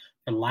out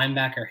for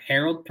linebacker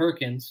Harold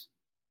Perkins.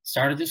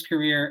 Started his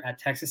career at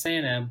Texas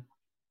A&M.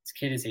 This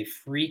kid is a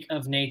freak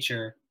of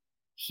nature.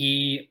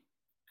 He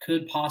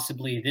could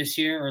possibly this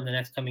year or in the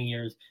next coming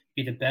years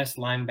be the best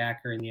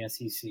linebacker in the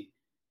SEC.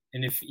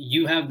 And if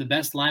you have the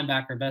best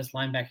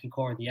linebacking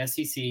core in the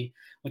SEC,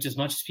 which as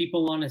much as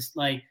people want to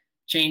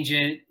change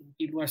it,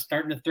 people are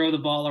starting to throw the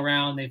ball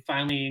around. They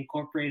finally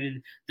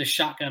incorporated the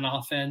shotgun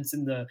offense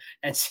in the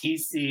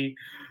SEC,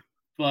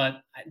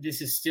 but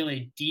this is still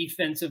a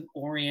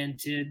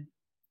defensive-oriented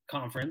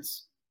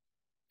conference,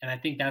 and I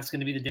think that's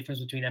going to be the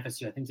difference between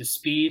FSU. I think the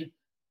speed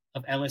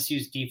of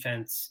LSU's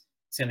defense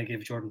is going to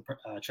give Jordan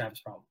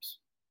Travis problems.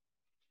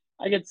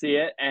 I could see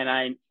it, and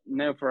I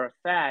know for a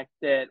fact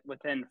that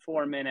within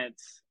 4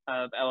 minutes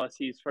of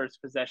LSU's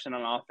first possession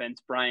on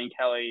offense, Brian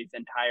Kelly's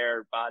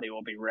entire body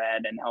will be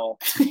red, and he'll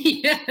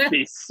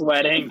be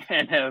sweating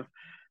and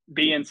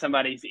be in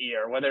somebody's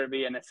ear, whether it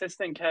be an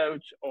assistant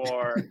coach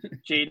or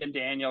Jaden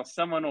Daniels.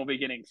 Someone will be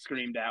getting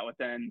screamed at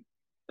within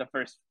the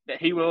first –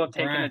 he will have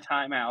taken a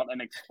timeout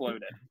and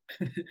exploded.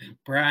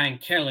 Brian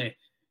Kelly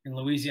in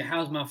Louisiana.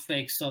 How's my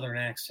fake Southern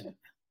accent?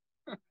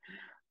 Yeah.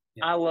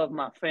 I love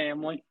my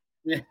family.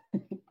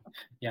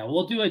 Yeah,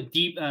 we'll do a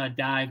deep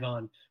dive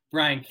on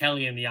Brian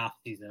Kelly in the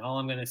offseason. All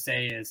I'm going to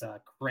say is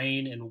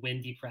crane and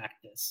windy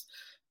practice.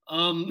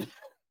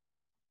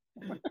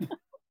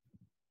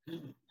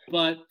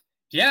 But,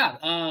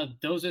 yeah,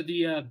 those are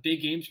the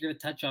big games we're going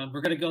to touch on.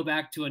 We're going to go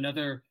back to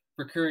another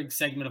recurring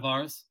segment of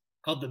ours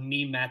called the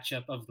meme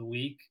matchup of the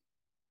week.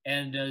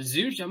 And,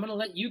 Zooch, I'm going to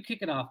let you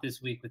kick it off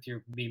this week with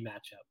your meme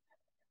matchup.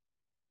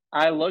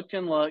 I looked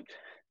and looked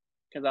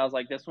because I was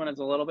like, this one is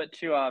a little bit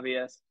too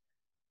obvious.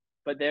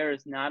 But there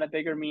is not a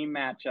bigger meme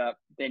matchup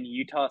than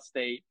Utah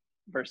State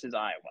versus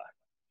Iowa.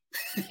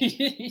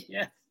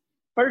 Yes.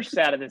 First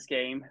out of this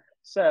game.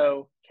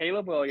 So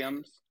Caleb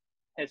Williams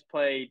has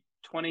played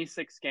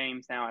 26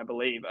 games now, I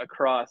believe,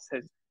 across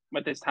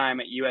with his time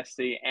at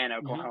USC and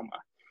Oklahoma.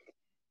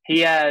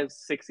 He has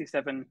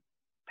 67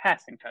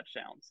 passing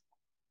touchdowns.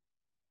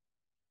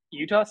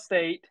 Utah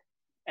State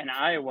and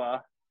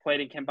Iowa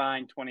played in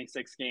combined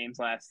 26 games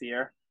last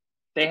year.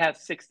 They have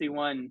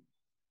 61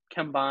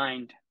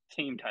 combined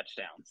team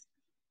touchdowns.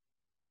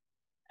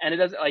 And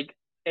it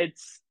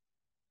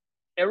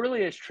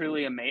really is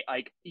truly amazing.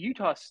 Like,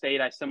 Utah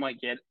State, I somewhat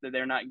get that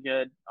they're not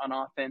good on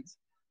offense,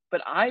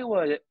 but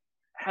Iowa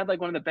had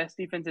one of the best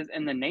defenses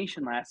in the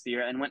nation last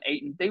year and went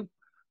 8, and they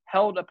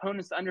held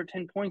opponents to under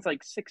 10 points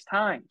 6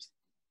 times.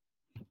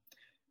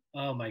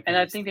 Oh my goodness. And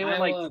I think they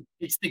went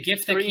it's the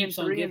gift that keeps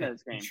on giving.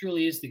 It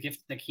truly is the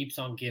gift that keeps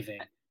on giving.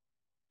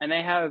 And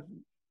they have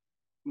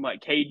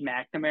Cade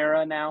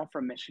McNamara now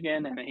from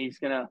Michigan, and he's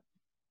gonna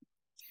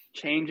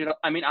change it.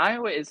 I mean,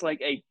 Iowa is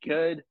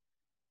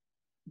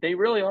they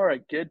really are a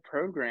good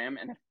program.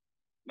 And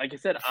like I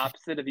said,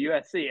 opposite of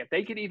USC, if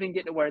they could even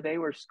get to where they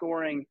were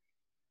scoring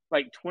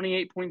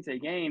 28 points a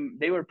game,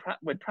 they would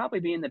probably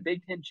be in the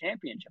Big Ten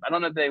championship. I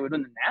don't know if they would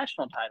win the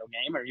national title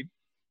game or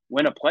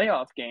win a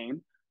playoff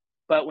game,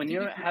 but when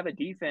you have a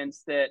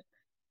defense that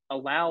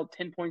allowed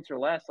 10 points or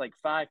less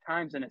 5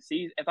 times in a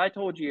season, if I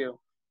told you,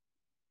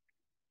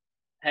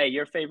 hey,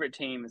 your favorite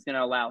team is going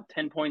to allow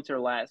 10 points or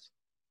less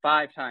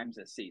 5 times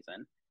this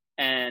season,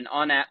 and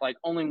on that, like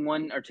only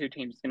one or two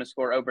teams is going to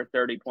score over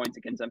 30 points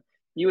against them,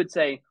 you would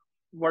say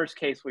worst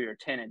case we were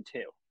 10-2,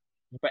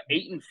 but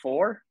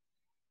 8-4.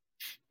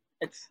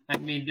 I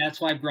mean, that's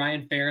why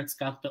Brian Ferrett's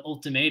got the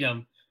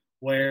ultimatum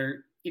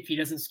where if he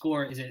doesn't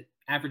score, is it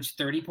average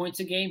 30 points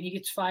a game, he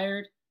gets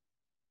fired?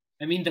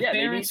 I mean, the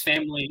Ferentz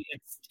family,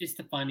 it's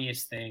the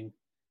funniest thing.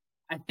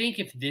 I think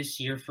if this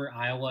year for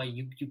Iowa,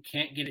 you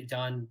can't get it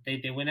done.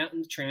 They went out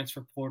in the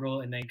transfer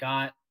portal and they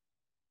got,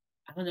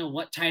 I don't know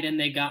what tight end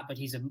they got, but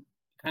he's a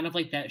kind of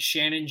like that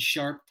Shannon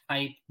Sharp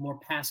type, more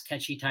pass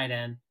catchy tight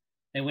end.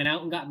 They went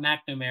out and got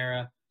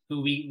McNamara,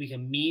 who we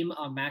can meme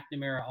on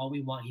McNamara all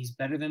we want. He's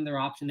better than their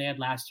option they had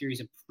last year.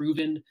 He's a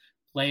proven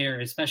player,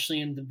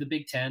 especially in the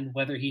Big Ten,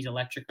 whether he's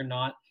electric or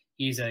not.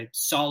 He's a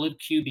solid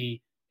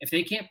QB. If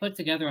they can't put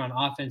together on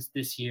offense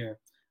this year,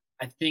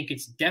 I think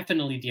it's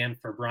definitely the end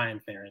for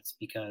Brian Ferentz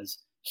because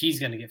he's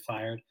going to get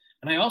fired.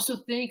 And I also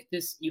think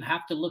you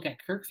have to look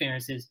at Kirk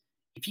Ferentz is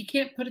if he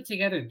can't put it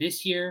together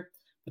this year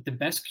with the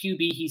best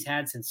QB he's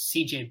had since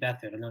C.J.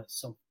 Beathard. I know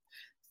it's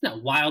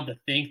not wild to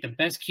think the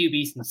best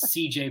QB since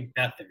C.J.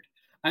 Beathard.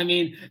 I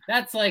mean,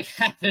 that's like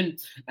having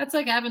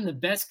the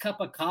best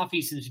cup of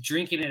coffee since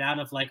drinking it out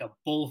of like a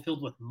bowl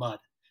filled with mud.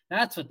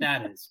 That's what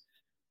that is.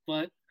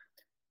 But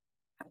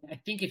I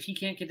think if he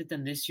can't get it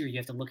done this year, you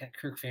have to look at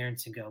Kirk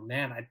Ferentz and go,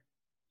 man,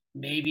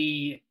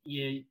 maybe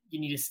you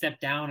need to step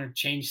down or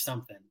change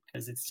something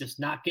because it's just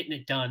not getting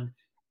it done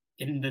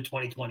in the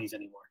 2020s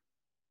anymore.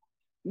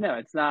 No,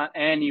 it's not.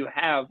 And you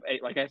have,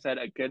 like I said,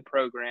 a good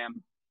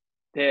program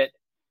that –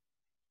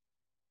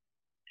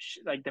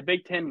 like the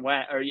Big Ten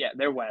West,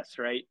 they're West,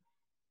 right?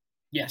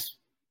 Yes.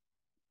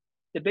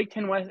 The Big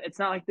Ten West, it's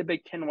not like the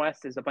Big Ten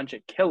West is a bunch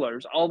of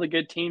killers. All the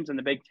good teams in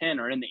the Big Ten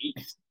are in the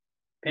East.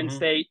 Penn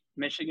State,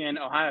 Michigan,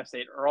 Ohio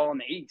State are all in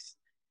the East.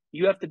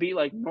 You have to beat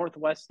like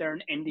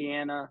Northwestern,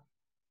 Indiana.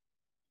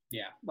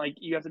 Yeah. Like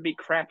you have to beat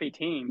crappy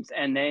teams,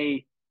 and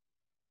they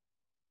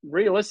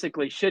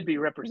realistically should be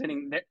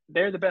representing.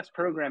 They're the best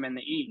program in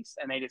the East,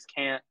 and they just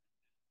can't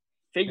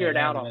figure it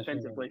out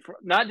offensively.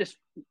 Not just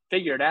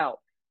figure it out.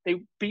 They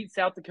beat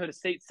South Dakota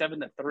State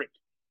 7-3.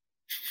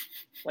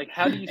 Like,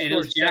 how do you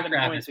score 7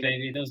 points?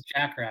 Baby, those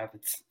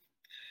Jackrabbits.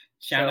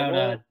 Shout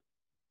out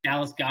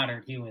Dallas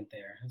Goddard. He went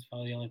there. That's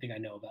probably the only thing I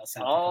know about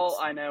South Dakota All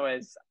State. I know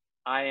is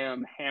I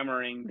am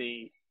hammering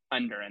the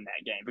under in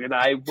that game because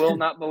I will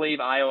not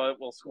believe Iowa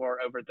will score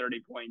over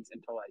 30 points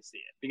until I see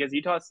it. Because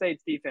Utah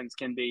State's defense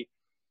can be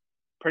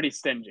pretty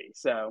stingy.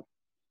 So,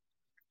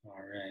 all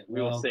right,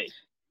 we will see.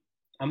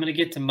 I'm going to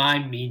get to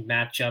my mean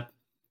matchup.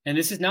 And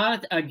this is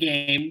not a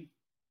game.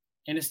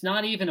 And it's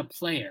not even a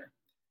player.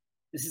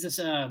 This is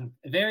a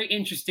very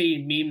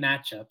interesting meme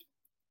matchup.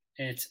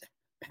 And it's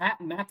Pat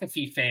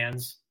McAfee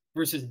fans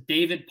versus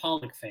David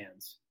Pollack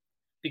fans.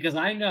 Because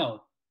I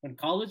know when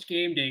College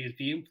Game Day is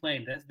being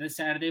played this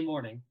Saturday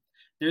morning,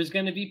 there's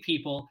going to be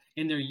people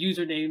and their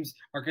usernames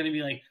are going to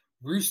be like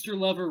Rooster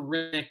Lover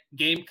Rick,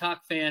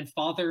 Gamecock fan,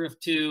 father of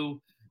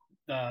two,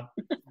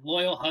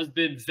 loyal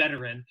husband,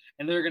 veteran.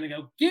 And they're going to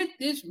go, get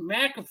this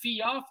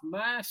McAfee off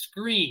my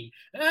screen.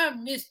 I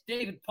miss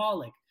David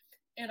Pollack.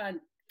 And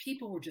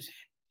people were just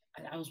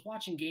 – I was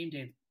watching Game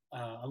Day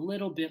a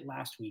little bit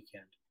last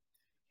weekend.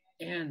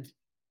 And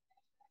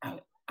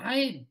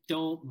I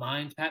don't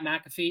mind Pat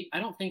McAfee. I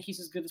don't think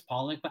he's as good as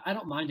Pollack, but I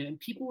don't mind him. And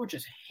people were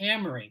just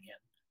hammering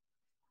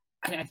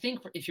him. I think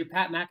if you're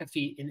Pat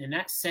McAfee in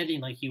that setting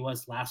like he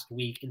was last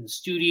week in the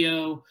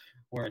studio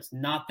where it's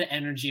not the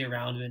energy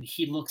around him,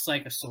 he looks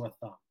like a sore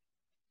thumb.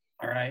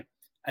 All right?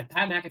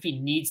 Pat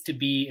McAfee needs to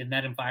be in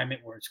that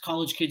environment where it's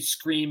college kids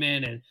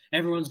screaming and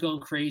everyone's going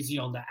crazy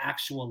on the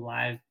actual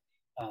live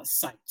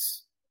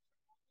sites.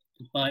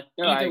 But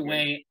either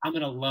way, I'm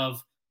going to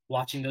love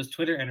watching those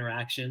Twitter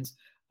interactions.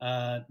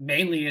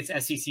 Mainly it's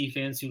SEC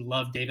fans who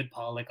love David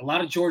Pollack. A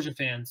lot of Georgia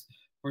fans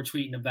were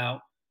tweeting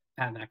about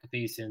Pat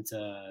McAfee since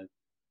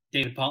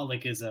David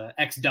Pollack is an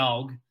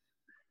ex-dog.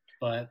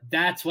 But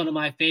that's one of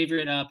my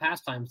favorite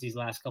pastimes these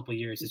last couple of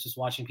years. It's just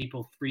watching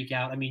people freak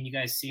out. I mean, you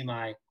guys see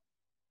my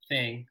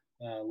thing.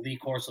 Lee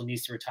Corso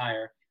needs to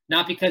retire.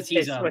 Not because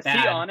he's bad. Was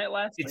he on it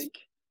last week?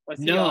 Was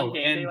he on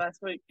Game Day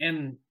last week?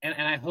 And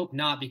I hope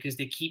not because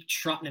they keep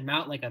trotting him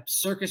out like a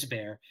circus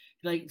bear.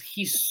 Like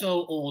he's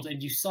so old,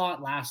 and you saw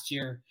it last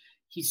year.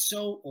 He's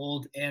so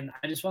old, and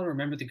I just want to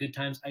remember the good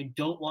times. I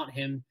don't want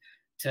him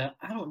to.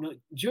 I don't know. Do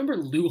you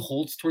remember Lou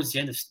Holtz towards the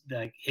end of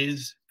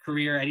his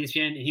career at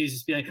ESPN? And he was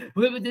just be like,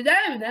 "Well, the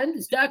diamond and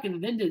the stock,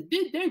 and then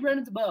they run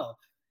into the ball,"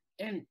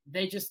 and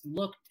they just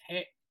looked.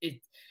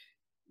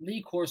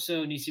 Lee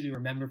Corso needs to be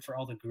remembered for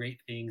all the great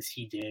things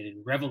he did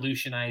in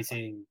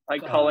revolutionizing,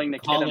 like calling the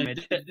kid a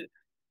midget.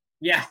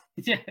 Yeah,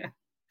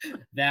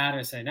 that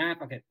or saying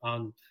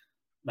on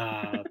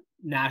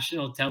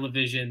national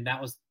television.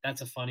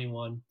 That's a funny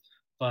one,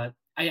 but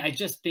I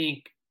just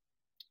think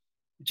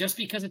just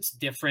because it's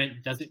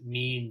different doesn't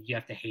mean you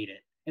have to hate it.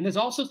 And there's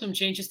also some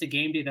changes to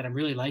Game Day that I'm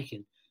really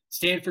liking.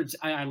 Stanford's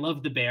I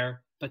love the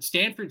Bear, but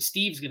Stanford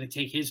Steve's going to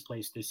take his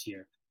place this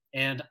year,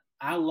 and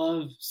I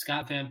love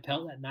Scott Van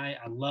Pelt at night.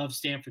 I love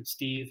Stanford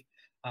Steve.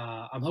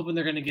 I'm hoping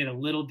they're going to get a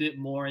little bit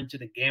more into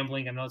the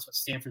gambling. I know that's what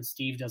Stanford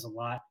Steve does a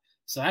lot.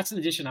 So that's an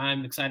addition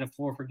I'm excited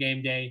for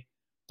game day.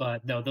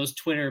 But no, those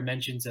Twitter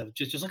mentions of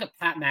just look at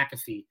Pat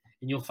McAfee,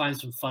 and you'll find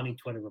some funny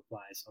Twitter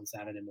replies on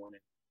Saturday morning.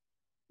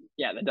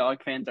 Yeah, the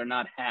Dog fans are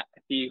not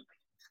happy.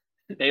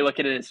 They look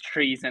at it as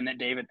treason that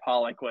David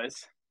Pollack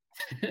was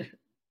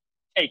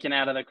taken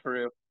out of the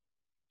crew.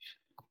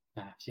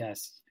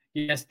 Yes,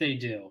 they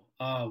do.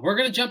 We're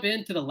going to jump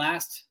into the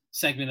last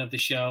segment of the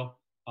show,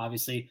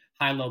 obviously,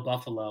 High-Low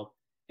Buffalo.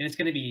 And it's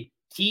going to be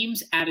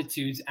teams'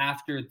 attitudes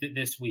after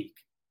this week.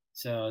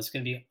 So it's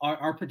going to be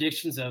our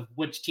predictions of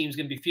which team's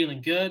going to be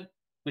feeling good,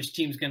 which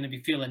team's going to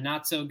be feeling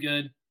not so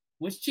good,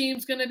 which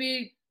team's going to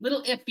be a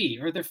little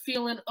iffy or they're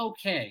feeling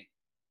okay.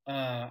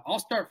 I'll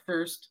start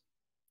first.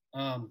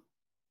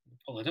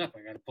 Pull it up. I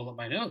got to pull up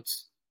my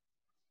notes.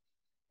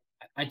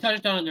 I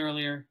touched on it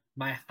earlier.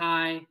 My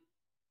high,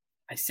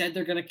 I said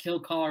they're going to kill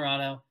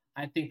Colorado.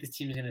 I think this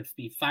team is going to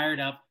be fired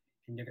up,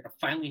 and they're going to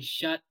finally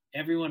shut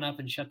everyone up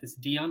and shut this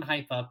Dion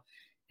hype up.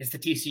 It's the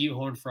TCU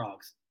Horned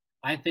Frogs.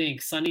 I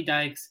think Sonny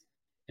Dykes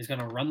is going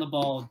to run the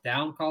ball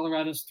down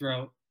Colorado's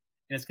throat,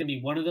 and it's going to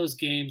be one of those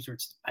games where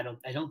I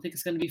don't think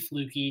it's going to be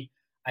fluky.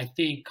 I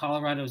think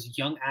Colorado's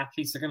young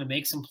athletes are going to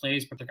make some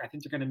plays, but I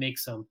think they're going to make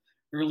some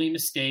early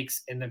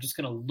mistakes, and they're just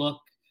going to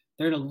look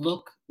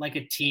like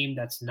a team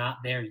that's not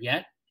there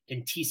yet.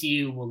 And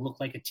TCU will look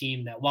like a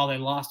team that, while they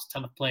lost a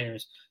ton of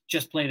players,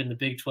 just played in the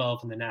Big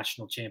 12 in the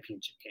national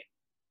championship game.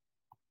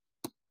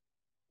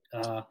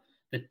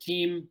 The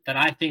team that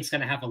I think is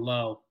going to have a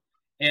low,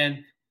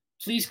 and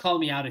please call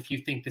me out if you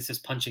think this is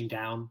punching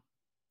down,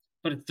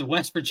 but it's the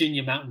West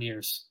Virginia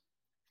Mountaineers.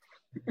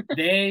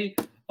 They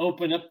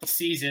open up the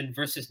season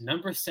versus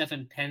number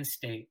 7 Penn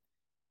State.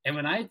 And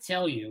when I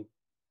tell you,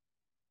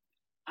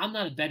 I'm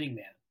not a betting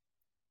man,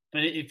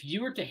 but if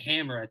you were to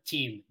hammer a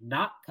team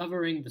not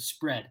covering the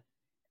spread,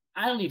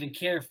 I don't even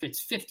care if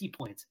it's 50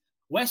 points.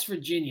 West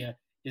Virginia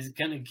is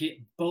going to get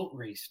boat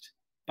raced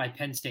by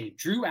Penn State.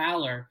 Drew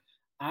Aller,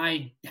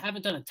 I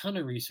haven't done a ton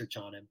of research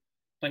on him,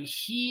 but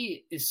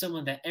he is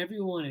someone that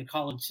everyone in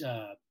College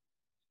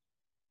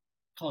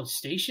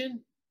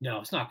Station? No,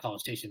 it's not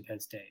College Station, Penn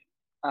State.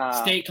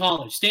 State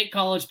College,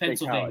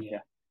 Pennsylvania. College, yeah.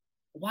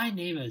 Why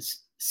name a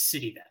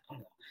city that?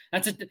 I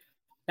don't know.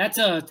 That's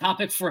a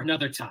topic for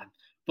another time.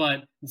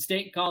 But in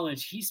State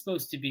College, he's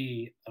supposed to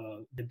be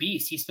the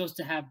beast. He's supposed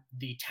to have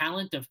the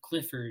talent of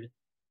Clifford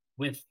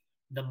with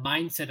the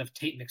mindset of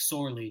Tate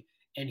McSorley.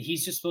 And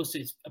he's just supposed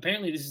to –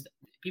 apparently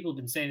people have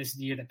been saying this is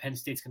the year that Penn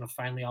State's going to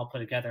finally all put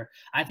together.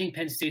 I think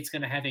Penn State's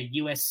going to have a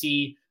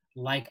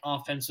USC-like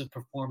offensive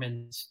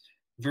performance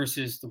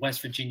versus the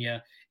West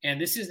Virginia. And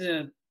this is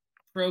a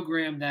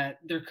program that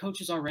their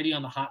coach is already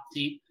on the hot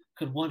seat,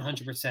 could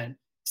 100%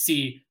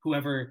 see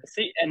whoever.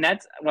 See, and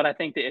that's what I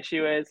think the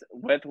issue is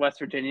with West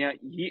Virginia.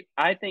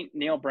 I think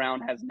Neil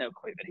Brown has no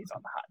clue that he's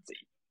on the hot seat.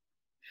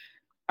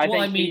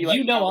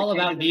 You know all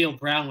about Neil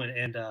Brown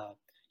and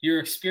your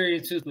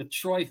experiences with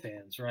Troy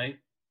fans, right?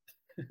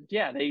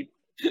 Yeah, they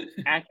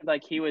acted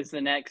like he was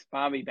the next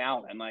Bobby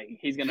Bowden. Like,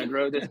 he's going to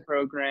grow this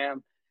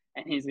program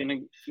and he's going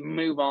to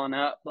move on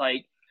up.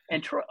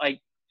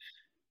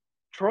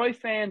 Troy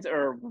fans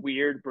are a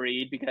weird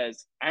breed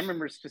because I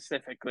remember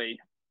specifically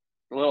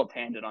a little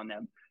tangent on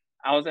them.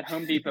 I was at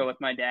Home Depot with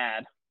my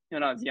dad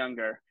when I was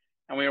younger,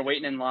 and we were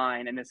waiting in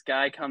line, and this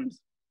guy comes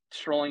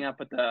strolling up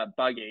with a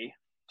buggy,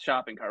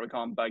 shopping cart. We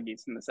call them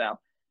buggies in the South,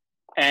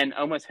 and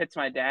almost hits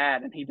my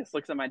dad, and he just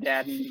looks at my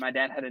dad, and my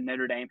dad had a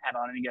Notre Dame hat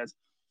on, and he goes,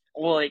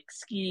 "Well,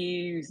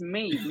 excuse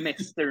me,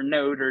 Mr.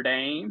 Notre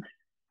Dame."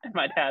 And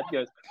my dad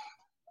goes,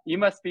 "You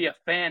must be a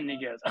fan." And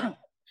he goes, "Oh,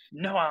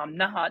 no, I'm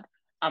not.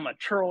 I'm a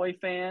Troy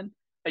fan,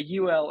 a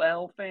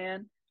ULL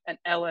fan, an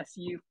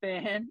LSU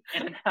fan,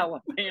 and an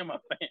Alabama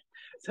fan."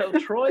 So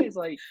Troy is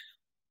like,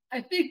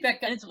 I think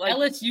that guy, like,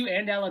 LSU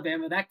and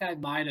Alabama, that guy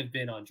might have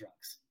been on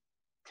drugs.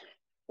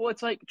 Well,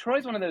 it's like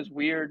Troy's one of those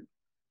weird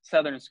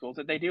Southern schools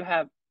that they do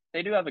have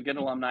a good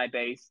alumni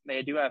base.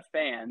 They do have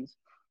fans,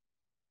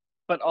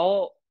 but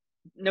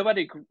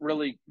nobody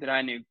really that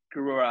I knew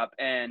grew up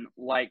and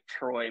liked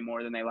Troy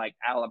more than they like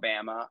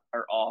Alabama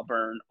or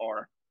Auburn,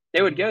 or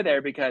they would go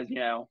there because,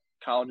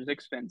 college is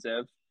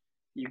expensive.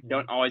 You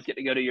don't always get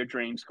to go to your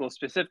dream school,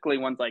 specifically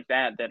ones like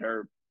that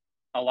are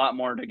a lot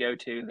more to go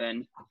to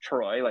than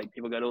Troy. Like,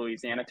 people go to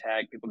Louisiana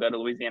Tech, people go to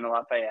Louisiana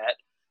Lafayette.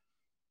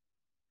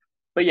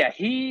 But yeah,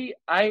 he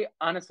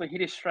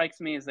just strikes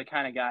me as the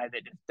kind of guy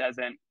that just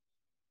doesn't,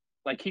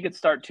 like, he could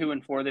start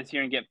 2-4 this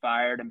year and get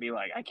fired and be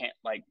like, I can't,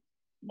 like,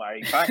 why are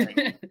you firing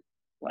me?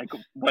 Like,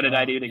 what did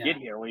I do to get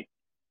here?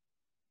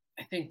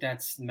 I think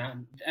that's not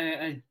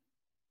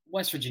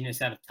West Virginia's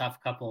had a tough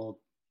couple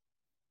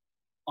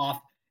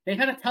off. They've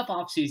had a tough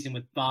offseason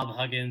with Bob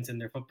Huggins and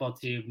their football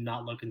team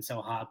not looking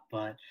so hot,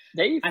 but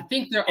I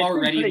think they're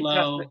already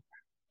low.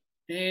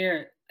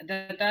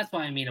 That's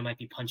why it might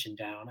be punching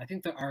down. I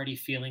think they're already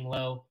feeling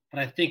low, but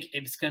I think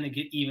it's going to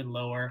get even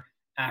lower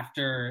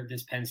after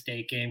this Penn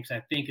State game because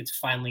I think it's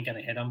finally going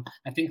to hit them.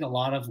 I think a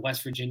lot of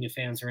West Virginia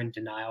fans are in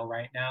denial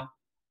right now,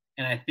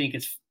 and I think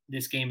it's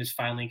this game is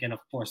finally going to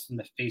force them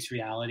to face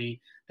reality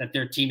that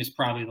their team is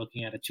probably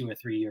looking at a 2 or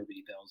 3 year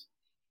rebuild.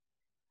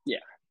 Yeah.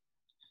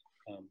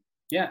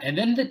 Yeah. And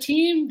then the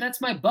team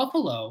that's my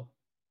Buffalo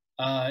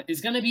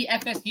is going to be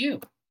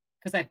FSU,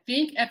 because I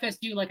think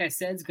FSU, like I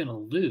said, is going to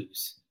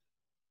lose.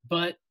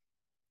 But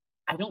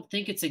I don't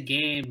think it's a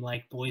game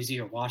like Boise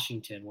or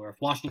Washington, where if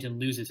Washington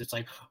loses, it's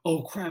like,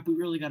 oh, crap, we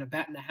really got to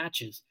batten the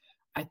hatches.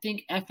 I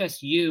think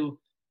FSU,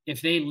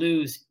 if they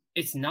lose,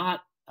 it's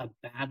not a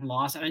bad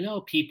loss. And I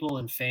know people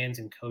and fans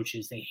and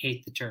coaches, they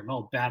hate the term,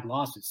 oh, bad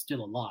loss. It's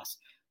still a loss.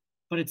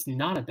 But it's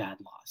not a bad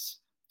loss.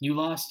 You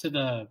lost to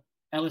the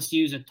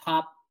LSU's a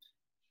top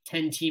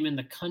 10 team in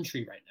the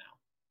country right now.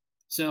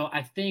 So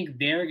I think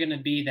they're going to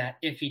be that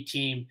iffy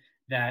team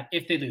that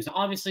if they lose,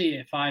 obviously,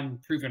 if I'm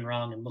proven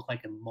wrong and look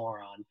like a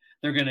moron,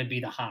 they're going to be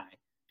the high,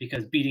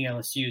 because beating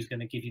LSU is going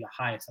to give you the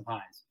highest of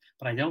highs.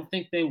 But I don't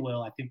think they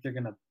will. I think they're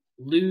going to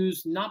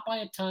lose, not by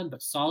a ton,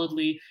 but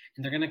solidly.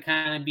 And they're going to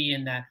kind of be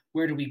in that,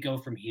 where do we go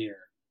from here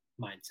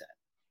mindset.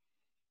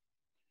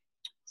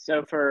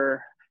 So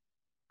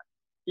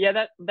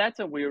that's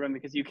a weird one,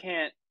 because you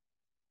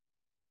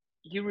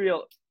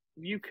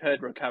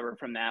could recover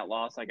from that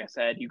loss. Like I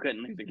said, you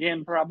couldn't lose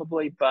again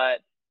probably, but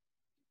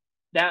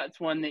that's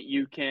one that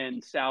you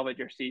can salvage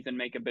your season,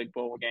 make a big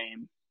bowl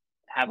game,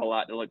 have a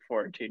lot to look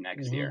forward to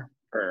next year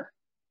for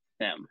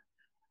them.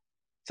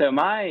 So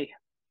my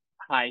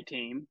high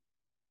team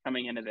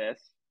coming into this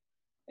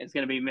is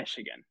going to be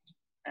Michigan.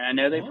 And I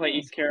know they play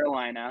East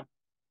Carolina.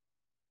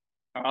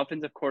 Our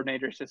offensive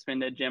coordinator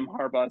suspended. Jim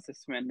Harbaugh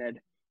suspended.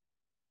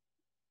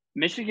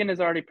 Michigan is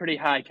already pretty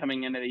high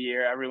coming into the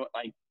year.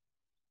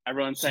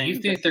 Everyone's saying, you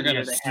think they're going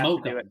to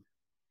smoke them?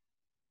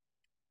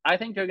 I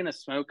think they're going to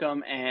smoke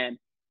them and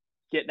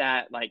get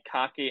that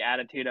cocky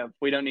attitude of,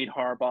 we don't need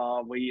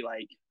Harbaugh.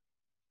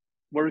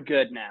 We're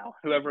good now.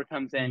 Whoever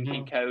comes in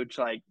can coach.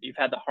 You've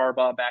had the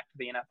Harbaugh back to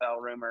the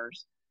NFL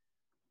rumors,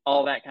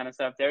 all that kind of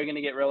stuff. They're going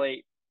to get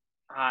really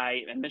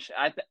high. And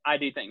I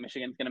do think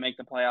Michigan's going to make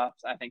the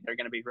playoffs. I think they're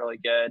going to be really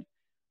good.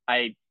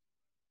 I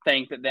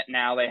think that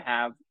now they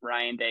have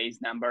Ryan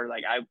Day's number.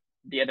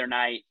 The other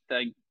night,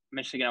 the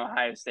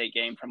Michigan-Ohio State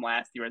game from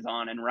last year was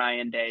on, and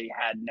Ryan Day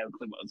had no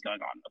clue what was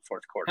going on in the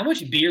fourth quarter. How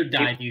much beer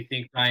dye do you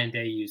think Ryan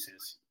Day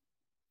uses?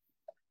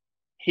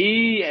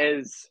 He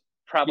has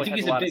probably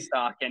has a lot of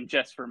stock in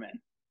Just for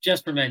Men.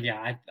 Just for Men,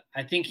 yeah.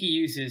 I think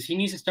he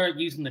needs to start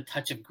using the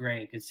touch of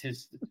gray,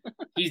 because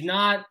he's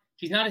not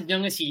as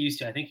young as he used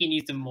to. I think he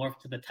needs to morph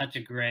to the touch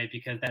of gray,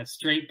 because that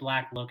straight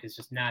black look is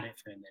just not it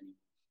for him anymore.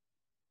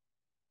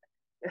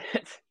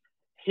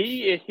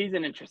 He's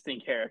an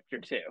interesting character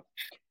too.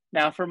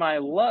 Now for my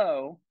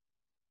low,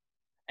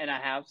 and I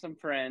have some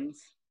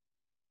friends,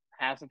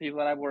 some people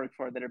that I've worked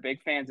for that are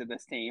big fans of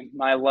this team.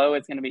 My low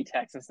is going to be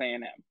Texas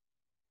A&M.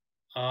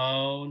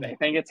 Oh, no. They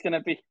think it's going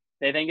to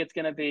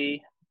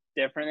be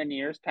different than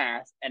years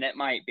past, and it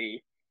might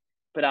be.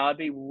 But I would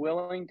be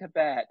willing to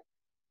bet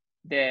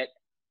that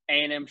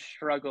A&M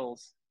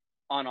struggles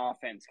on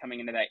offense coming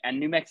into that. And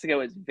New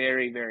Mexico is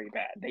very, very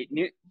bad.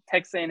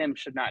 Texas A&M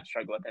should not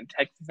struggle with them.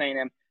 Texas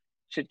A&M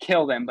should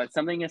kill them. But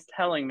something is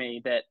telling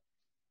me that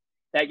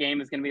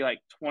game is going to be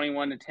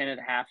 21-10 at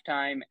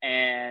halftime,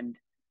 and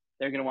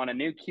they're going to want a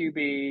new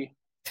QB,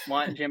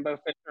 want Jimbo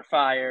Fisher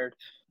fired,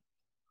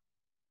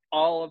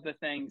 all of the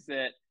things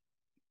that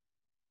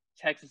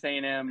Texas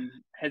A&M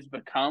has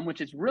become,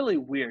 which is really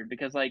weird,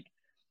 because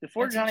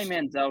before Johnny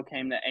Manziel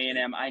came to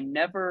A&M, I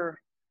never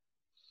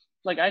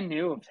I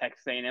knew of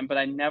Texas A&M, but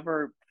I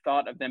never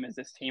thought of them as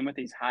this team with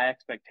these high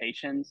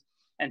expectations.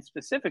 And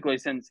specifically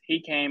since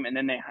he came, and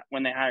then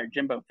when they hired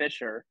Jimbo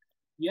Fisher,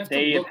 you have to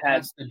look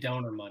past the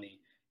donor money.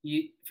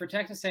 For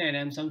Texas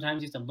A&M,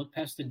 sometimes you have to look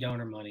past the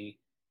donor money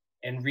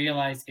and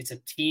realize it's a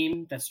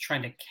team that's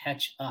trying to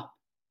catch up.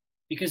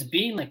 Because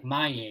being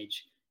my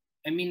age,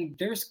 I mean,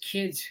 there's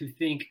kids who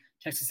think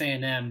Texas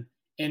A&M,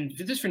 and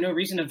this for no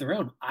reason of their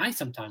own. I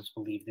sometimes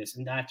believe this,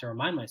 and I have to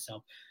remind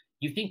myself.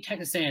 You think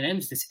Texas A&M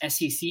is this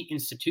SEC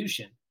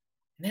institution,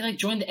 and they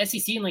joined the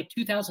SEC in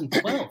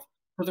 2012,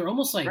 so they're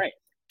almost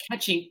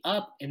catching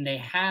up, and they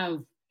have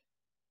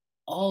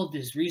all of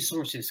these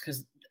resources,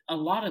 because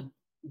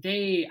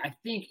I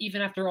think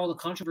even after all the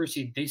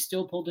controversy, they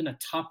still pulled in a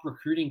top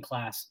recruiting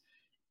class,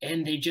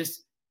 and they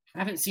just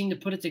haven't seemed to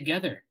put it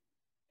together.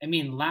 I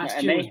mean,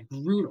 last year was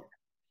brutal.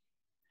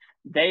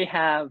 They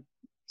have,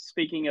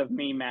 speaking of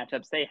meme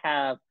matchups, they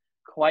have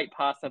quite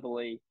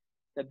possibly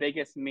the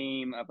biggest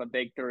meme of a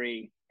big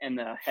three in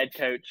the head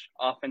coach,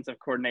 offensive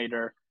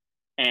coordinator,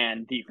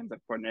 and defensive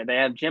coordinator. They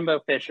have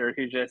Jimbo Fisher,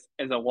 who just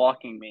is a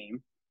walking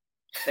meme.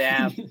 They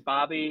have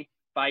Bobby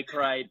Bike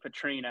Ride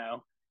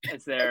Petrino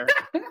as their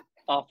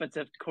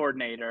offensive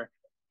coordinator,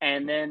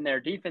 and then their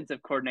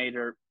defensive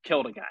coordinator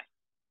killed a guy.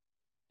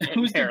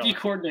 Who's the D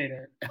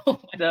coordinator?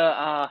 What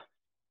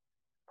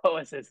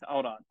was his?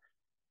 Hold on,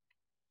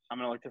 I'm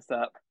gonna look this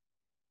up.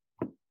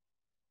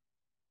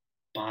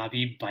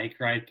 Bobby Bike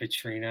Ride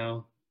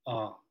Petrino.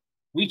 Oh,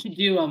 we could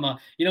do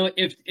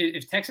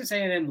if Texas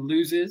A&M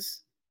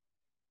loses,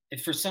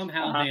 if for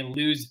somehow they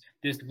lose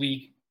this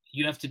week,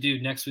 you have to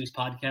do next week's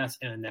podcast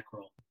in a neck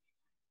roll.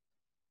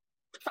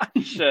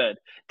 I should.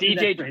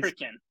 DJ That phrase.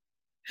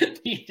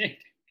 Durkin.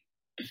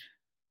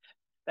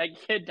 That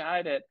kid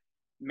died at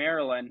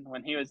Maryland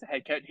when he was the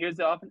head coach. He was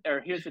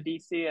the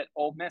DC at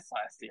Ole Miss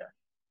last year.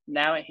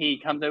 Now he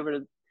comes over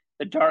to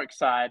the dark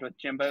side with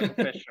Jimbo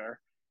Fisher,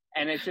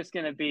 and it's just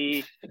going to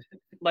be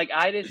like,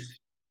 I just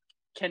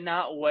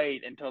cannot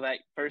wait until that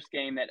first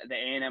game that the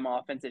A&M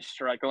offense is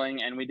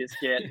struggling, and we just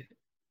get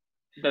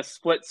the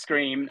split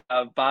screen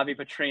of Bobby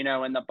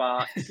Petrino in the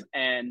box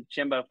and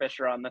Jimbo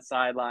Fisher on the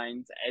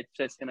sidelines. It's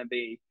just going to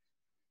be.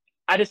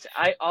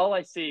 All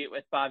I see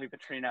with Bobby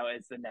Petrino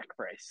is the neck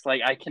brace.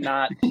 Like, I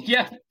cannot.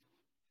 Yeah.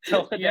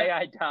 Till the day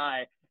I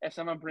die, if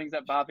someone brings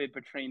up Bobby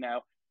Petrino,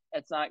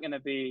 it's not going to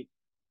be,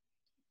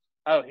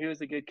 oh, he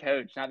was a good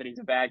coach. Not that he's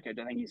a bad coach.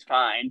 I think he's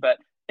fine. But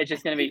it's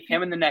just going to be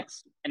him in the neck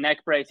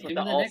brace with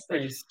the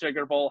All-Star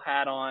Sugar Bowl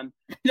hat on.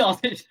 No,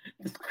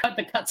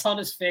 the cuts on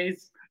his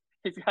face.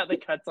 He's got the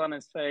cuts on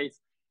his face.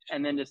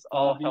 And then just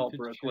all hell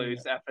broke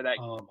loose after that.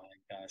 Oh, my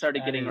gosh.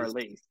 Started getting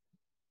released.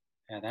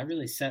 Yeah, that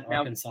really set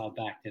Arkansas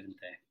back, didn't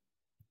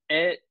they?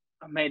 It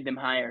made them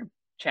hire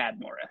Chad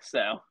Morris.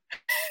 So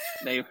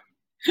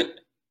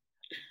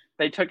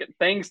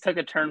things took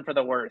a turn for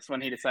the worse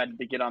when he decided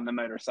to get on the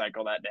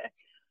motorcycle that day.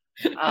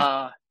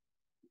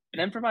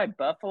 Then for my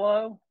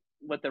Buffalo,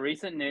 with the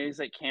recent news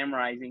that Cam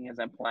Rising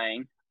isn't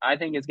playing, I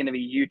think it's going to be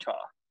Utah.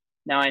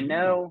 Now, I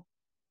know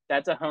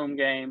that's a home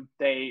game.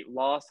 They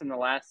lost in the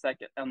last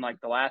second, on like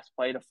the last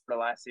play to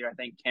Florida last year. I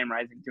think Cam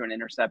Rising threw an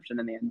interception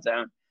in the end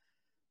zone.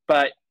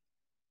 But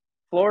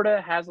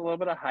Florida has a little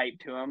bit of hype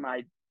to them.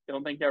 I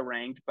don't think they're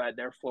ranked, but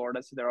they're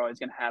Florida, so they're always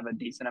going to have a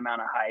decent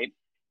amount of hype.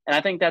 And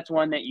I think that's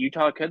one that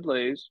Utah could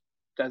lose.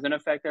 Doesn't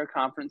affect their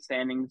conference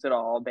standings at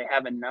all. They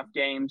have enough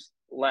games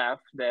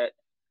left that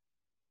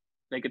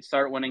they could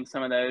start winning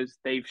some of those.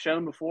 They've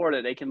shown before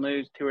that they can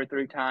lose 2 or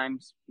 3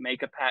 times,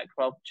 make a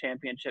Pac-12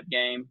 championship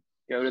game,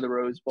 go to the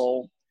Rose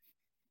Bowl,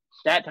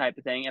 that type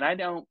of thing. And I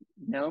don't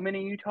know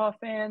many Utah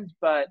fans,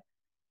 but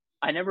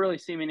I never really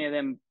see many of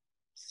them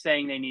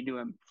saying they need to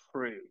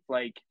improve.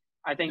 Like,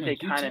 I think they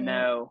kind of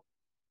know,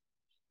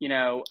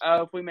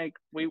 if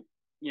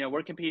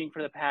we're competing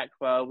for the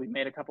Pac-12. We've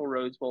made a couple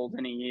Rose Bowls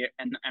in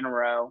a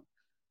row.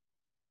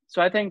 So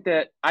I think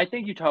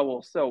Utah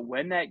will still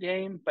win that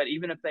game, but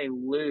even if they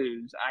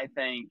lose, I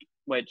think,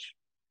 which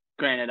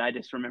granted, I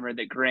just remembered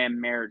that Graham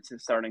Merritt's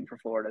is starting for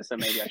Florida, so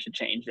maybe I should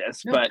change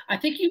this. No, but I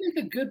think you make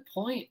a good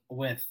point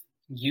with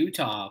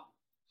Utah,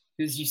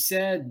 because you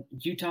said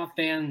Utah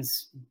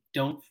fans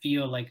don't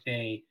feel like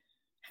they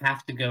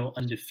have to go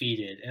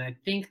undefeated. And I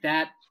think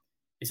that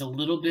is a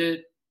little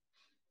bit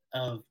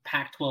of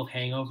Pac-12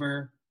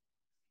 hangover.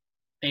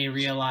 They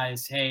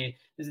realize, hey,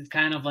 this is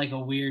kind of like a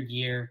weird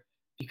year,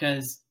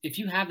 because if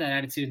you have that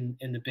attitude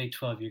in the Big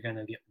 12, you're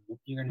gonna be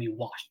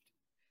washed.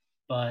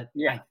 But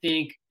yeah. I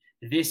think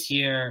this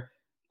year,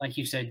 like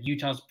you said,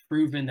 Utah's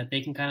proven that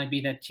they can kind of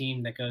be that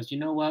team that goes, you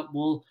know what,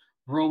 we'll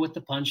roll with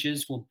the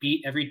punches. We'll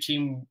beat every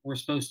team we're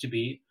supposed to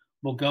beat.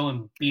 We'll go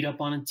and beat up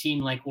on a team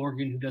like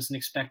Oregon, who doesn't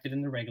expect it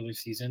in the regular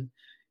season,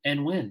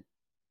 and win.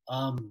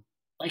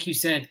 Like you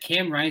said,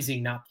 Cam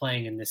Rising not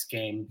playing in this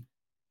game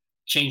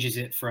changes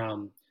it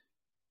from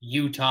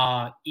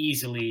Utah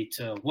easily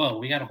to, whoa,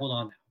 we got to hold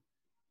on now.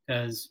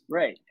 Because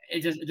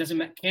it doesn't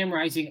matter. Cam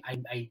Rising,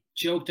 I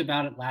joked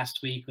about it last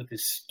week with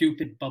his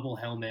stupid bubble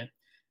helmet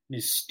and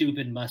his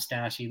stupid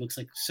mustache. He looks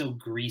like so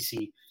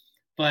greasy.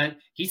 But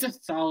he's a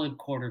solid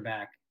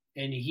quarterback,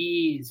 and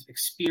he's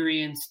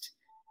experienced.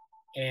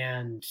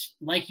 And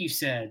like you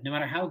said, no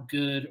matter how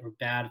good or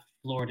bad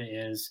Florida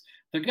is,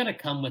 they're going to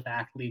come with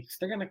athletes.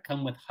 They're going to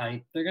come with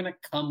hype. They're going to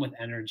come with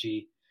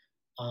energy.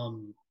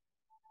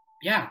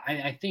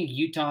 I think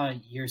Utah,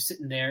 you're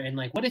sitting there and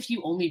like, what if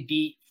you only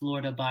beat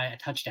Florida by a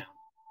touchdown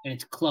and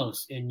it's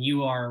close and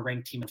you are a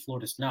ranked team and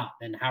Florida's not?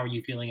 Then how are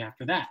you feeling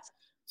after that?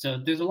 So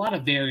there's a lot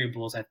of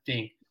variables, I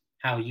think,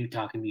 how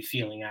Utah can be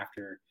feeling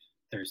after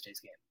Thursday's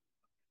game.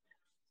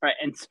 Right.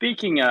 And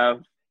speaking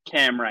of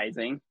Cam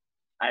Rising,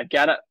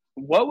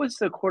 what was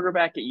the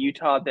quarterback at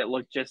Utah that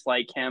looked just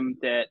like him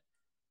I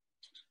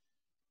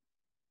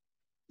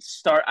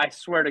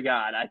swear to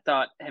God, I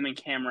thought him and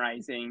Cam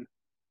Rising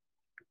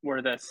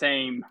were the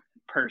same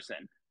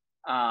person.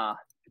 Hold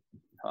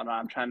on,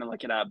 I'm trying to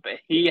look it up. But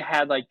he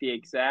had like the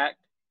exact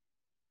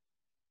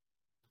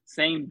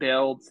same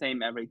build,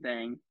 same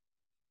everything.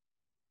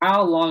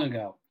 How long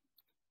ago?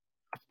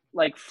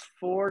 Like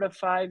 4 to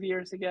 5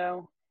 years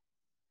ago.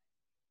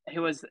 He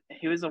was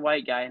a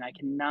white guy, and I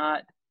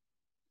cannot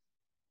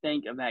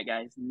think of that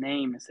guy's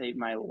name to save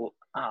my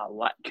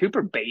life.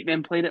 Cooper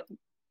Bateman played at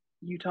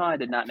Utah. I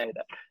did not know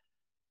that.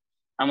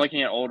 I'm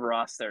looking at old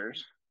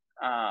rosters.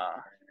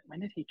 When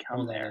did he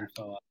come there?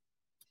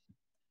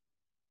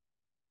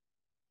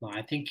 Well,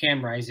 I think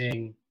Cam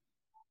Rising,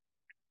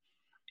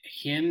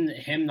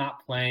 him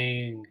not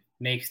playing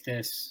makes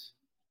this.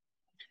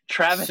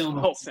 Travis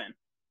Wilson.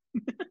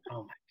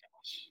 Oh my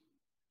gosh,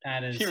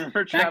 that is. Do you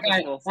remember Travis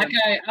Wilson? That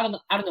guy,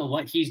 I don't know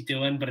what he's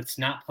doing, but it's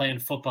not playing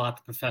football at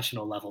the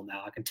professional level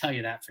now. I can tell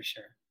you that for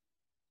sure.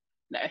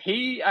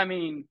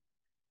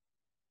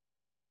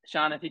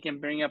 Sean, if you can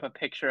bring up a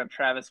picture of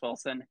Travis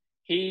Wilson,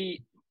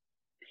 he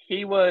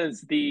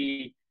was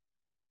they're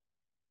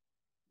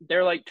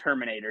like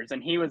Terminators,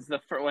 and he was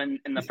when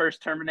in the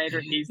first Terminator,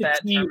 he's that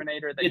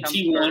Terminator that comes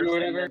T1 first, or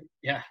whatever. Then,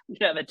 yeah,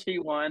 the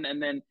T1,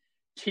 and then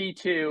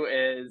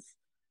T2 is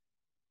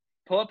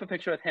pull up a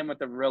picture with him with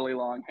the really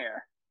long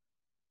hair.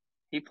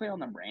 He play on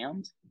the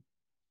Rams.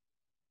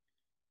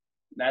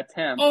 That's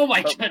him. Oh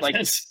my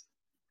goodness!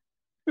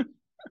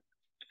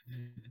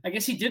 I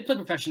guess he did play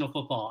professional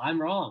football. I'm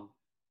wrong.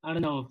 I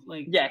don't know.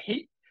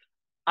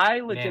 I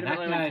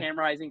legitimately when Cam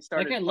Rising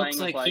started that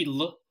guy playing,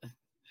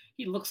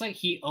 he looks like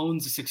he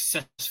owns a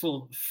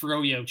successful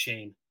froyo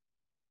chain.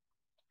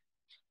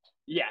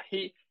 Yeah,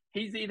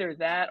 he's either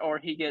that or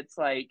he gets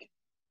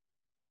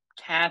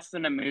cast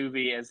in a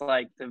movie as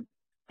the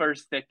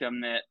first victim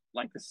that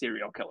the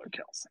serial killer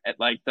kills.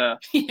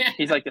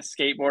 He's like the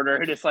skateboarder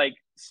who just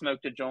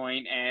smoked a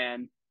joint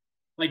and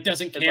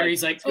doesn't care.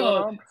 He's like,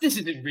 oh, this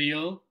isn't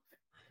real.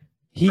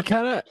 He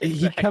kind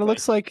of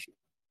looks like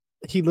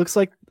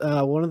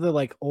one of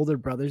the older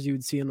brothers you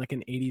would see in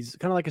an 80s,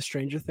 kind of like a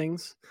Stranger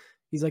Things.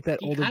 He's like that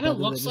older brother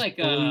looks that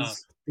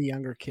bullies the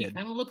younger kid. He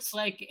kind of looks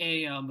like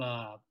a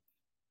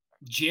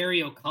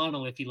Jerry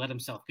O'Connell if he let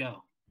himself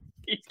go.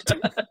 He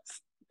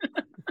does.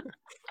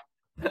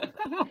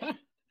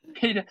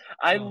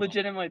 I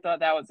legitimately thought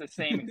that was the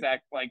same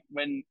exact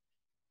when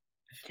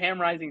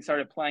Cam Rising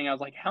started playing. I was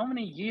like, how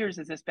many years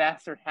does this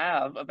bastard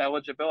have of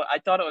eligibility? I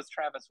thought it was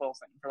Travis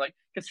Wilson because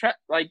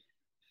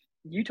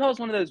Utah is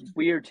one of those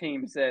weird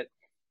teams that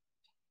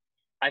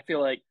I feel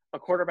like a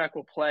quarterback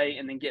will play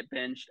and then get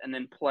benched and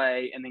then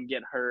play and then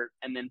get hurt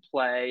and then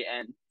play,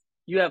 and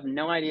you have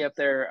no idea if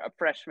they're a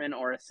freshman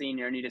or a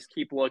senior, and you just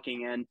keep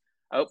looking and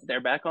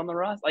they're back on the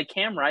roster.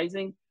 Cam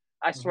Rising,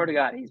 I swear to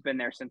God, he's been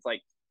there since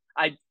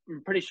I'm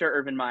pretty sure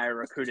Urban Meyer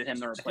recruited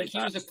him to replace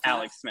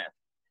Alex Smith.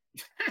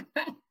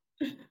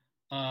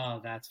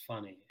 Oh, that's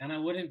funny. And I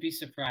wouldn't be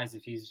surprised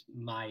if he's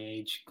my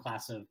age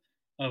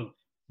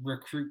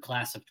recruit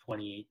class of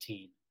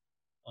 2018.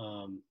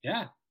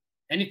 Yeah.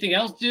 Anything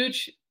else,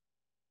 Zooch?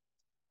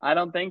 I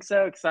don't think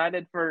so.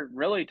 Excited for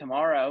really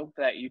tomorrow,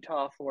 that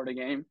Utah-Florida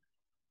game.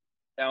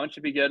 That one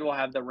should be good. We'll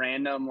have the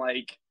random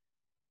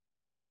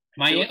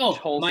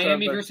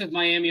Miami versus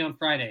Miami on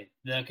Friday,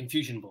 the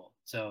Confusion Bowl.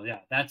 So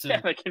yeah,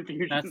 the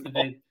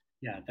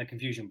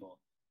Confusion Bowl.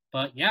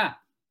 But yeah,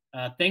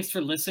 thanks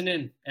for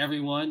listening,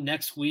 everyone.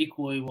 Next week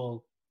we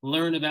will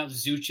learn about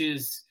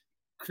Zooch's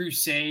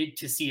crusade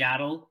to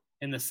Seattle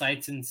and the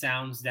sights and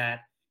sounds that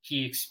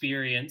he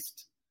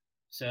experienced.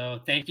 So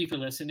thank you for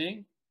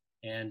listening.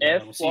 And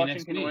if we'll see you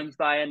next Washington week. wins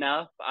by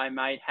enough, I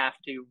might have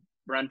to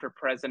run for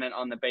president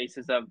on the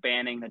basis of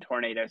banning the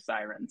tornado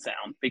siren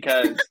sound,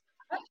 because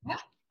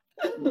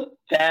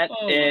that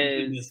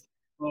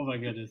oh my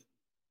goodness.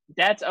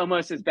 That's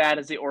almost as bad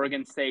as the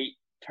Oregon State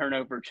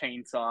turnover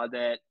chainsaw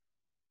that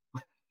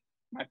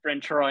my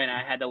friend Troy and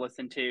I had to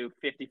listen to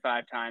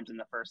 55 times in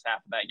the first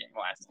half of that game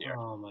last year.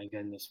 Oh my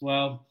goodness.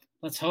 Well,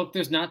 let's hope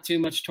there's not too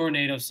much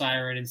tornado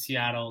siren in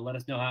Seattle. Let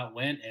us know how it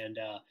went, and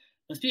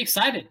let's be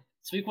excited.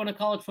 It's week 1 of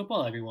college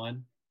football,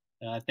 everyone.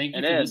 Thank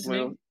you for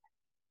listening.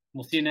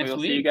 We'll see you next week.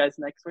 We'll see you guys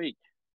next week.